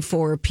soliciting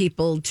for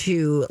people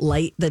to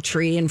light the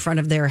tree in front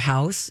of their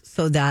house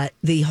so that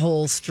the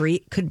whole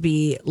street could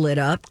be lit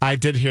up? I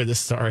did hear this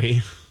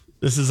story.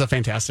 This is a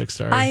fantastic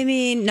story. I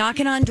mean,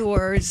 knocking on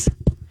doors.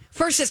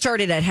 First, it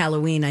started at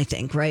Halloween, I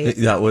think, right?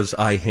 That was,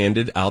 I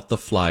handed out the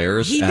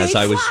flyers He as made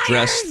I was flyers!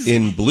 dressed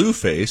in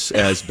Blueface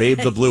as Babe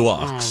the Blue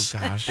Ox. Oh,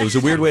 gosh. It was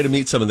a weird way to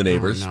meet some of the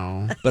neighbors.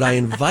 Oh, no. But I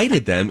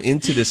invited them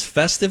into this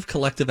festive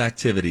collective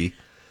activity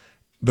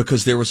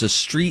because there was a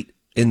street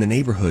in the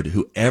neighborhood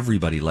who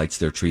everybody lights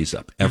their trees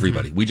up.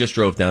 Everybody. We just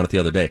drove down it the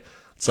other day.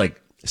 It's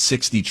like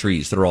 60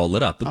 trees that are all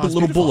lit up. The little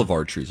beautiful.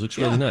 boulevard trees. Looks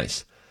really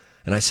nice.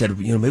 And I said,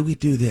 maybe we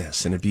do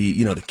this. And it'd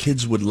be, the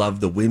kids would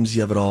love the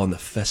whimsy of it all and the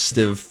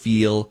festive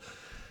feel.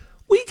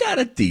 We got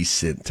a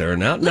decent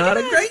turnout. Not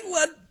a great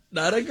one.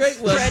 But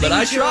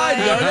I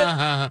tried,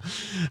 darn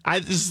it.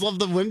 I just love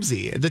the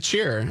whimsy, the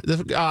cheer.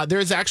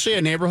 There's actually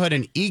a neighborhood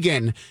in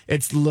Egan.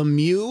 It's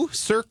Lemieux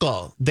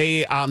Circle.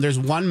 There's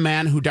one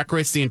man who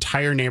decorates the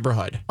entire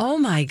neighborhood. Oh,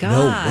 my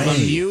God. way.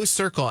 Lemieux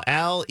Circle,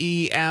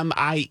 Lemieux.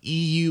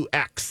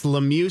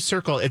 Lemieux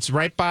Circle. It's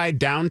right by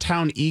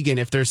downtown Egan.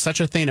 If there's such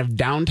a thing of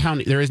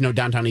downtown, there is no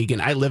downtown Egan.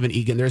 I live in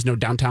Egan. There's no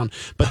downtown,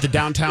 but the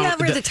downtown. Yeah,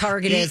 where the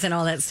Target is and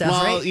all that stuff,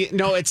 right?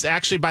 No, it's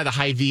actually by the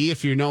Hy-Vee.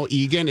 If you know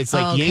Egan, it's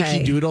like Okay.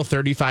 Yankee Doodle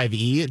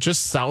 35E,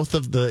 just south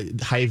of the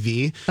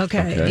Hy-Vee.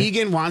 Okay.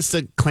 Egan wants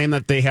to claim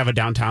that they have a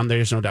downtown.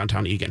 There's no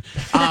downtown Egan.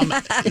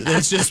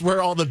 It's just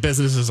where all the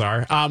businesses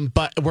are.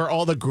 But where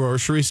all the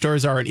grocery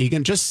stores are in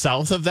Egan, just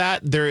south of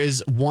that, there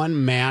is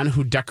one man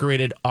who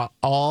decorated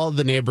all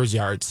the neighbors'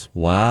 yards.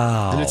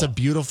 Wow. And it's a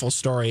beautiful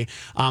story.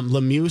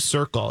 Lemieux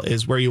Circle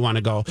is where you want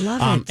to go.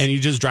 Love it. And you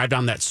just drive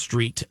down that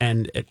street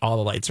and all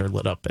the lights are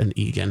lit up in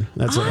Egan.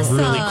 That's a Awesome.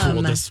 really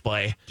cool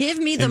display. Give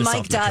me the in the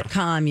South Metro.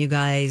 Mike.com, you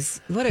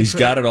guys. What a He's great-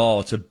 got it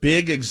all. It's a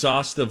big,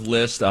 exhaustive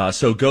list.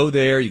 So go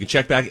there. You can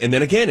check back. And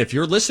then again, if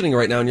you're listening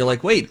right now and you're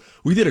like, wait,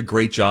 we did a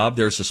great job.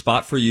 There's a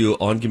spot for you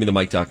on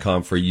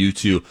GiveMeTheMic.com for you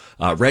to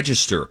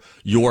register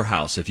your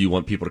house if you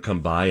want people to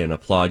come by and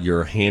applaud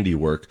your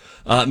handiwork.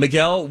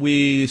 Miguel,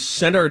 we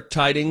send our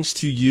tidings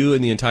to you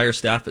and the entire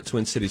staff at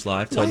Twin Cities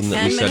Live. Tell them that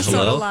And we said Minnesota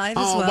hello. Live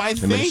as Oh, well. why?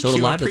 Thank Minnesota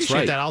you. I Live, that's appreciate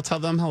right. that. I'll tell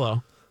them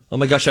hello. Oh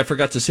my gosh, I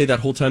forgot to say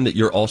that whole time that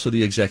you're also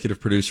the executive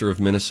producer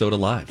of Minnesota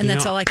Live. And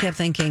that's all I kept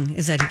thinking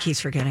is that he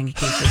keeps forgetting,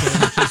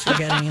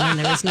 and then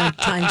there was no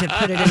time to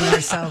put it in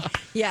there. So,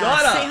 yeah,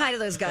 Donna. say hi to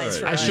those guys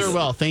for I us. sure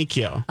will. Thank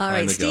you. All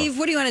right, Time to Steve,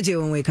 what do you want to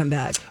do when we come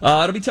back?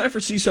 It'll be time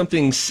for See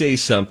Something, Say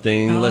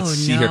Something. Let's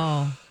see here.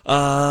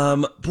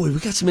 Boy, we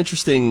got some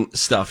interesting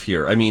stuff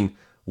here. I mean,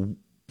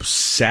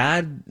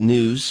 sad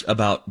news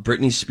about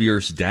Britney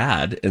Spears'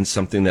 dad and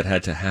something that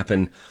had to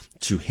happen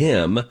to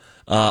him.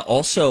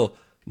 Also,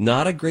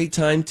 not a great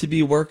time to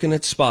be working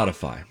at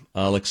Spotify.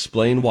 I'll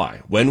explain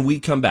why when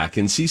we come back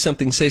and See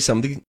Something, Say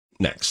Something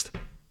next.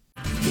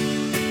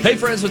 Hey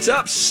friends, what's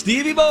up?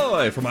 Stevie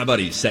Boy for my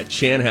buddies at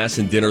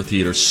Chanhassen Dinner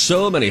Theater.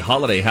 So many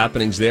holiday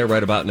happenings there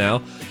right about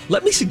now.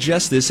 Let me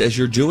suggest this as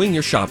you're doing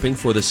your shopping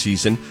for the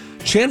season.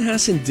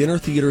 Chanhassen Dinner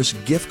Theater's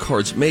gift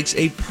cards makes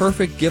a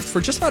perfect gift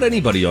for just about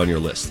anybody on your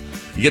list.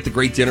 You get the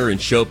great dinner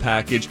and show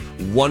package,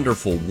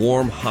 wonderful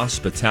warm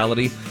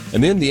hospitality,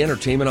 and then the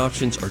entertainment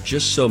options are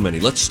just so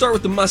many. Let's start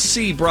with the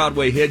must-see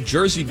Broadway hit,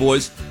 Jersey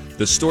Boys,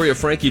 the story of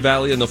Frankie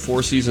Valli and the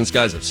Four Seasons.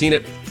 Guys, I've seen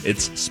it.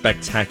 It's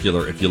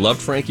spectacular. If you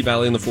loved Frankie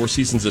Valli and the Four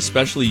Seasons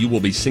especially, you will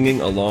be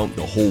singing along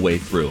the whole way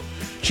through.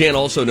 Chan,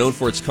 also known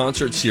for its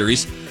concert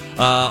series,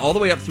 all the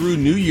way up through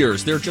New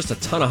Year's. There are just a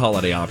ton of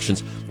holiday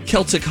options.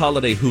 Celtic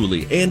Holiday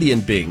Hooli, Andy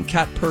and Bing,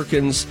 Kat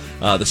Perkins,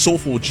 the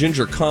Soulful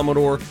Ginger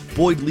Commodore,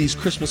 Boyd Lee's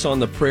Christmas on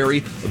the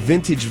Prairie,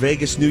 Vintage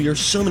Vegas New Year,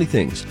 so many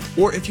things.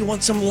 Or if you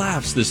want some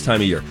laughs this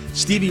time of year,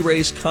 Stevie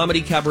Ray's Comedy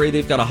Cabaret,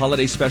 they've got a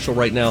holiday special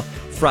right now,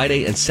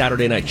 Friday and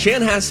Saturday night.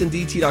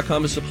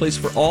 ChanhassenDT.com is the place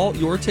for all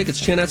your tickets.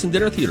 Chanhassen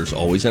Dinner Theaters,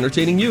 always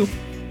entertaining you.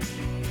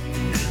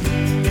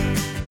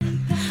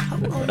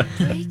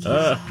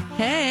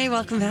 Hey,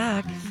 welcome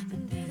back.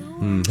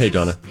 Hey,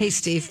 Donna. Hey,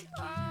 Steve.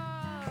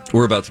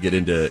 We're about to get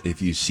into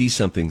If You See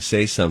Something,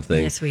 Say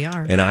Something. Yes, we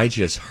are. And I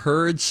just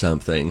heard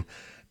something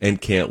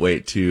and can't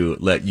wait to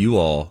let you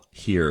all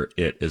hear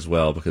it as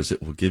well because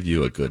it will give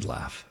you a good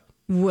laugh.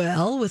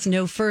 Well, with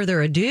no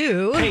further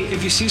ado. Hey,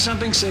 if you see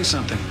something, say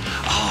something.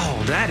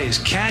 Oh, that is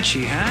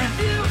catchy, huh?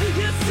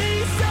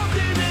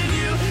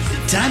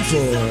 Time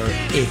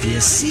for If You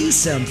See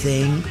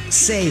Something,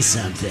 Say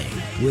Something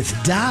with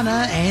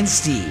Donna and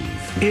Steve.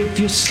 If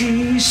you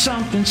see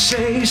something,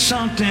 say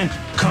something.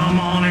 Come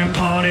on and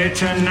party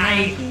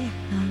tonight.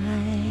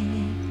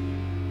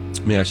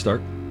 May I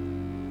start?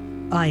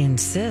 I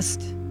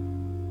insist.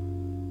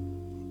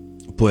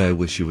 Boy, I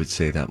wish you would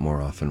say that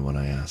more often when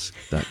I ask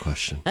that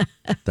question.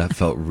 That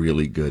felt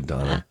really good,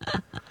 Donna.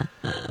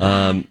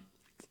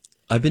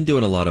 I've been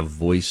doing a lot of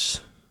voice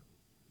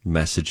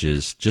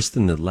messages just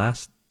in the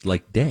last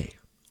day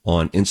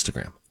on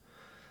Instagram.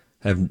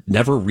 I've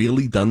never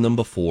really done them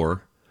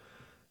before.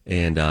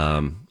 And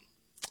I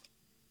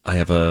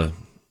have a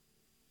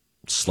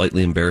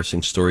slightly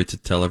embarrassing story to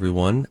tell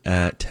everyone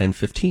at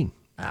 10:15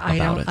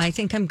 about it. I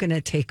think I'm going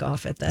to take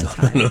off at that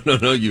time.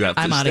 No. You have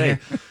to I'm stay. outta here.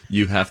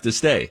 You have to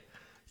stay.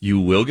 You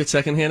will get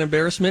secondhand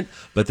embarrassment,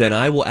 but then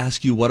I will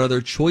ask you what other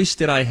choice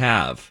did I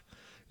have?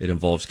 It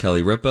involves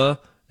Kelly Ripa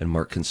and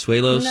Mark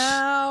Consuelos.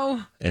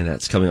 No. And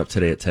that's coming up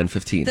today at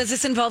 10:15. Does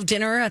this involve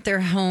dinner at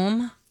their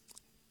home?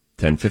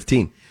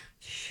 10:15.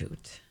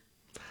 Shoot.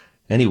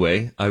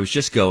 Anyway, I was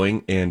just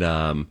going and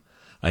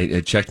I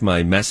checked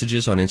my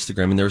messages on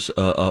Instagram, and there's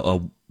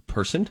a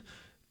person,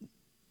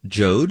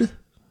 Jode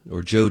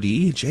or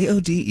Jody,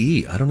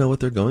 Jode. I don't know what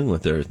they're going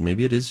with there.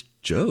 Maybe it is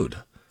Jode.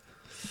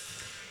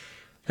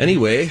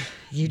 Anyway,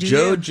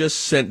 Jode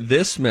just sent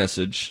this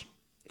message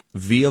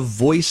via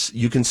voice.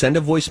 You can send a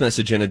voice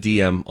message and a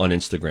DM on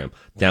Instagram.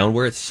 Down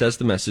where it says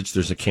the message,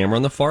 there's a camera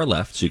on the far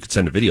left, so you could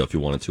send a video if you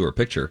wanted to or a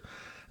picture.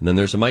 And then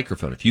there's a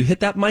microphone. If you hit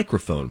that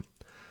microphone,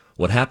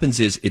 what happens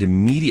is it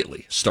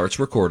immediately starts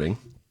recording,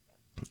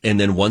 and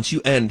then once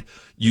you end,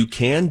 you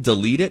can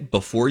delete it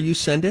before you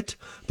send it,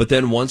 but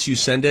then once you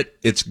send it,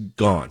 it's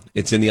gone.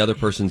 It's in the other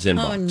person's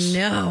inbox. Oh,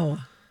 no.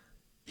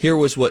 Here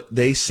was what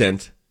they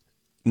sent,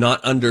 not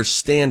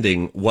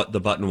understanding what the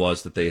button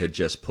was that they had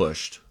just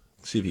pushed.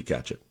 See if you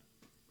catch it.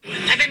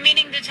 I've been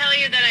meaning to tell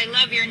you that I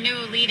love your new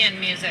lead-in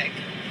music.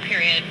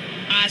 Period.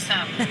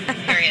 Awesome.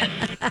 Period.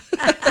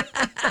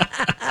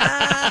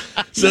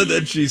 So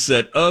then she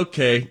said,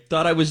 okay,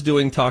 thought I was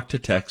doing talk to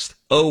text.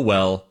 Oh,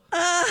 well.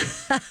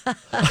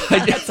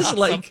 I just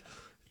awesome.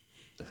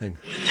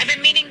 I've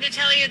been meaning to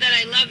tell you that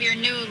I love your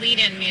new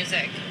lead-in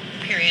music.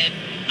 Period.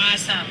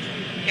 Awesome.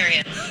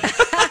 Period.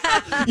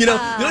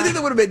 The only thing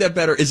that would have made that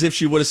better is if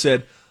she would have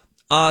said,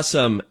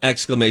 awesome,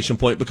 exclamation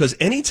point, because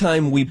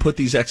anytime we put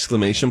these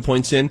exclamation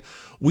points in,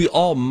 we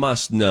all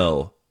must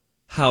know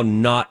how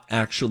not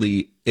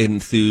actually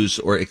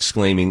enthused or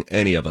exclaiming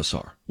any of us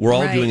are. We're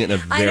all doing it in a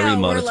very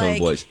monotone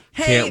voice.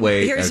 Hey, can't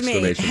wait, here's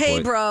exclamation me. point.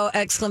 Hey, bro,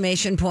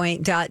 exclamation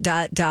point, ...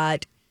 I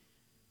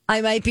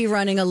might be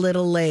running a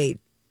little late, ...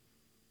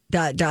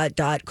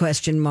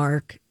 question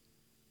mark,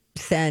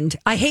 send.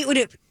 I hate when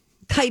it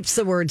types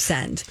the word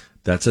send.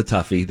 That's a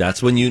toughie.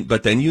 That's when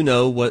but then you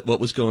know what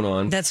was going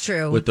on. That's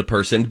true. With the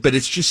person. But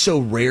it's just so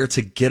rare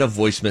to get a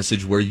voice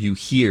message where you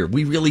hear.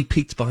 We really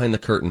peeked behind the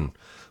curtain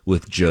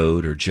with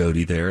Jode or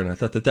Jody there, and I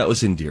thought that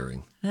was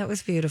endearing. That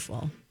was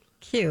beautiful.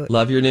 Cute.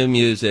 Love your new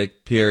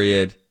music,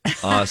 period.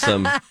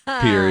 Awesome,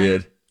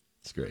 period.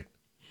 It's great.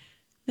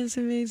 That's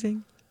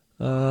amazing.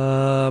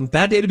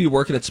 Bad day to be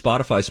working at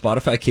Spotify.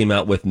 Spotify came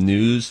out with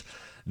news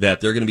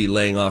that they're going to be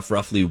laying off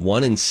roughly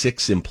 1 in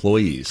 6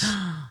 employees.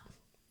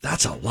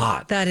 That's a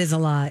lot. That is a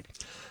lot.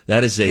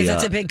 That is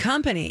That's a big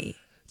company.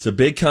 It's a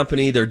big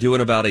company. They're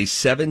doing about a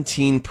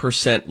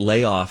 17%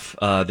 layoff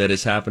that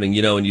is happening.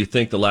 You know, and you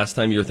think the last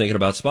time you were thinking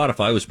about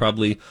Spotify was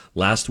probably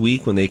last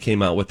week when they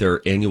came out with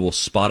their annual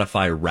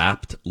Spotify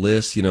Wrapped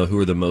list, you know, who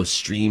are the most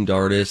streamed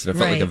artists. And it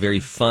felt like a very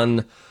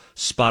fun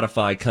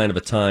Spotify kind of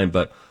a time.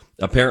 But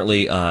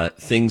apparently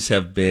things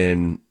have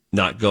been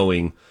not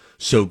going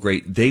so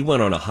great. They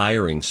went on a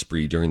hiring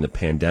spree during the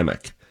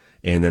pandemic.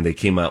 And then they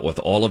came out with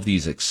all of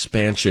these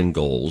expansion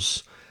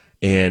goals.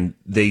 And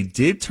they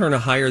did turn a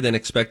higher than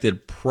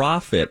expected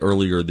profit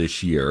earlier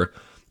this year,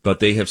 but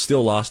they have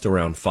still lost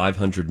around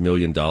 $500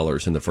 million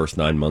in the first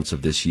 9 months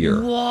of this year.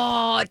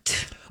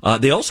 What?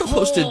 They also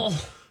posted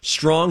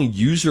strong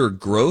user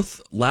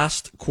growth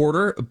last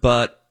quarter,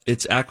 but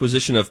its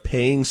acquisition of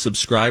paying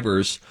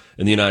subscribers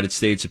in the United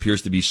States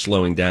appears to be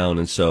slowing down.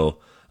 And so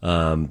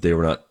they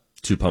were not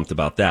too pumped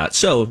about that.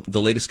 So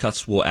the latest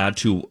cuts will add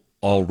to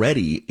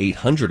already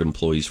 800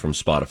 employees from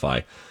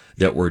Spotify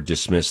that were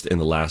dismissed in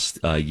the last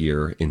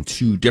year in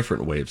 2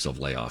 different waves of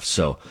layoffs.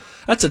 So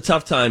that's a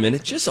tough time, and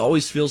it just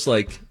always feels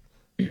like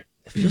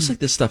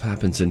this stuff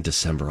happens in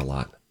December a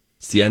lot.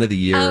 It's the end of the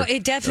year. Oh,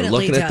 it definitely They're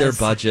looking does. at their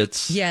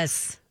budgets.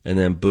 Yes. And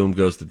then boom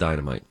goes the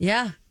dynamite.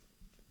 Yeah.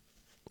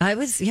 I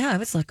was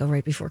let go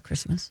right before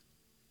Christmas.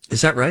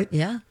 Is that right?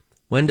 Yeah.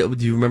 Do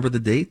you remember the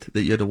date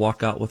that you had to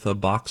walk out with a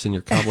box and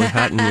your cowboy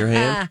hat in your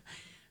hand?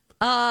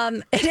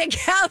 And a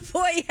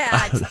cowboy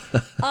hat.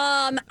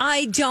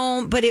 I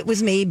don't, but it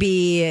was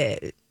maybe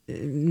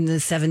the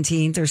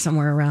 17th or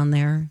somewhere around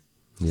there.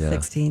 Yeah.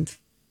 16th,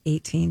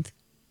 18th,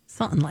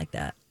 something like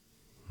that.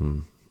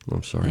 I'm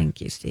sorry.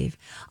 Thank you, Steve.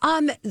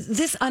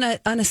 This on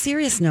a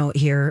serious note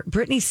here,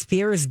 Britney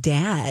Spears'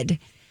 dad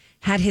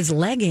had his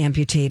leg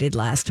amputated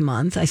last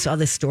month. I saw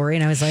this story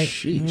and I was like,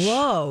 Sheesh.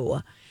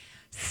 whoa.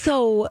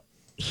 So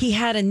he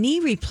had a knee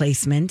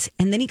replacement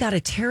and then he got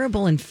a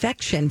terrible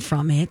infection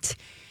from it.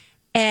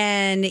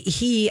 And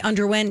he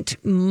underwent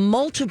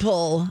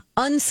multiple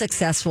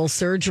unsuccessful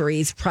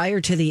surgeries prior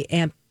to the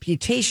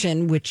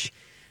amputation, which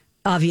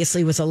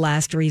obviously was a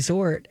last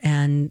resort.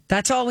 And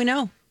that's all we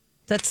know.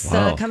 That's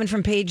coming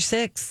from Page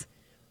 6.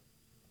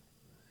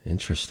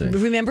 Interesting.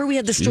 Remember, we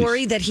had the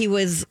story that he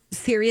was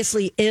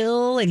seriously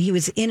ill and he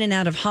was in and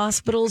out of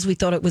hospitals. We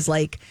thought it was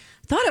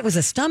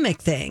a stomach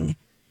thing.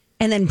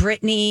 And then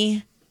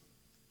Britney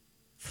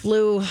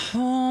flew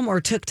home or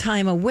took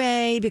time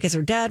away because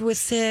her dad was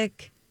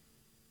sick.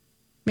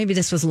 Maybe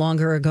this was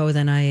longer ago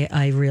than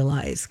I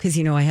realized because,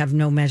 you know, I have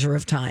no measure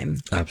of time.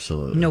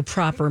 Absolutely. No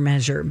proper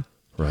measure.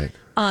 Right.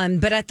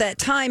 But at that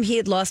time, he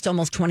had lost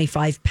almost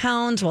 25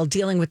 pounds while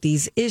dealing with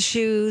these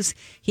issues.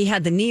 He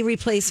had the knee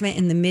replacement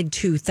in the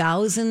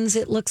mid-2000s,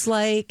 it looks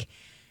like.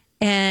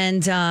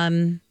 And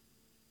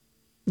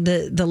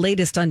the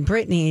latest on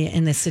Britney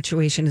in this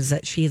situation is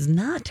that she is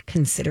not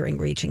considering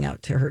reaching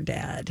out to her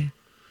dad.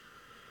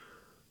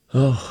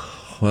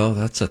 Oh, well,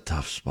 that's a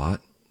tough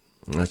spot.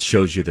 That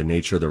shows you the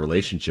nature of the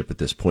relationship at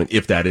this point,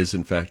 if that is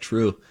in fact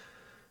true.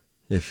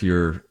 If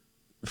your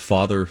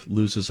father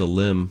loses a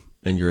limb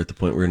and you're at the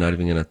point where you're not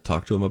even going to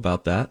talk to him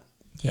about that,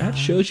 that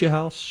shows you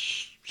how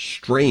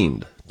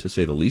strained, to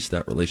say the least,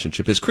 that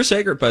relationship is. Chris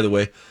Eggert, by the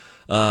way,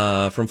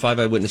 from 5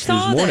 Eyewitness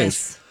News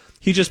Mornings,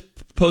 he just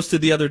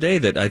posted the other day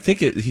that I think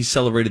he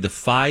celebrated the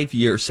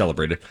 5-year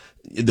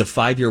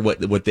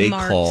what they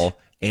call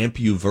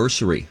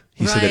ampuversary.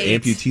 He said that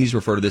amputees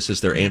refer to this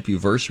as their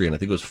ampuversary, and I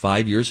think it was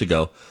 5 years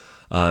ago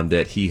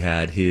that he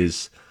had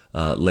his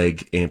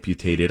leg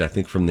amputated, I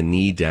think from the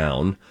knee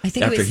down,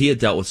 after he had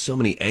dealt with so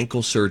many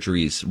ankle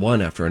surgeries, one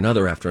after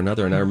another.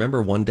 And I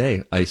remember one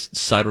day I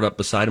sidled up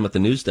beside him at the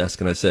news desk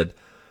and I said,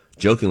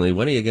 jokingly,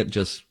 when do you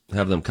just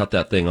have them cut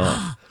that thing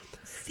off?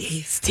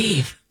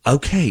 Steve.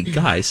 Okay,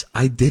 guys,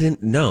 I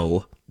didn't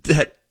know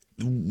that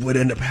would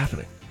end up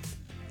happening.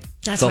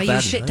 That's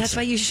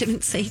why you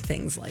shouldn't say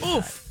things like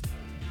that.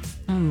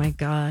 Oh my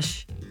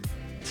gosh.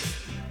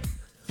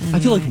 I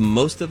feel like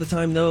most of the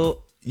time,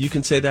 though, you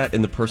can say that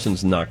and the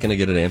person's not going to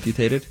get it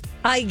amputated.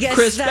 I guess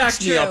Chris, that's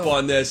back true. me up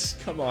on this.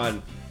 Come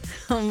on.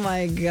 Oh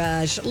my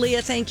gosh.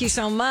 Leah, thank you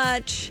so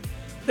much.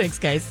 Thanks,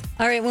 guys.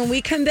 All right, when we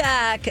come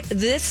back,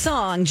 this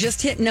song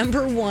just hit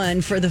number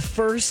 1 for the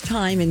first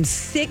time in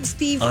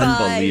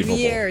 65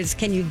 years.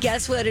 Can you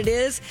guess what it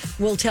is?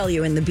 We'll tell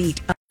you in the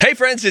beat. Hey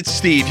friends, it's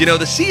Steve. You know,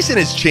 the season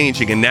is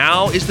changing, and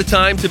now is the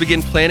time to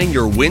begin planning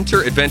your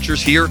winter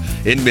adventures here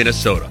in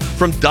Minnesota.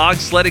 From dog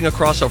sledding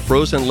across a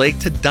frozen lake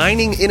to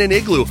dining in an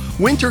igloo,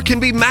 winter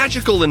can be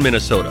magical in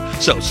Minnesota.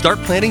 So start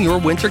planning your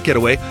winter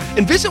getaway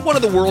and visit one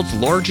of the world's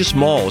largest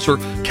malls or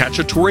catch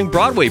a touring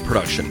Broadway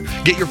production.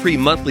 Get your free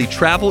monthly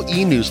travel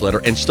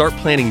e-newsletter and start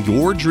planning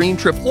your dream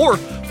trip, or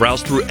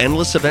browse through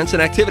endless events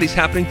and activities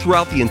happening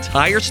throughout the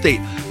entire state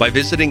by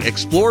visiting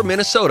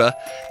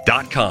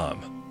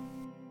exploreminnesota.com.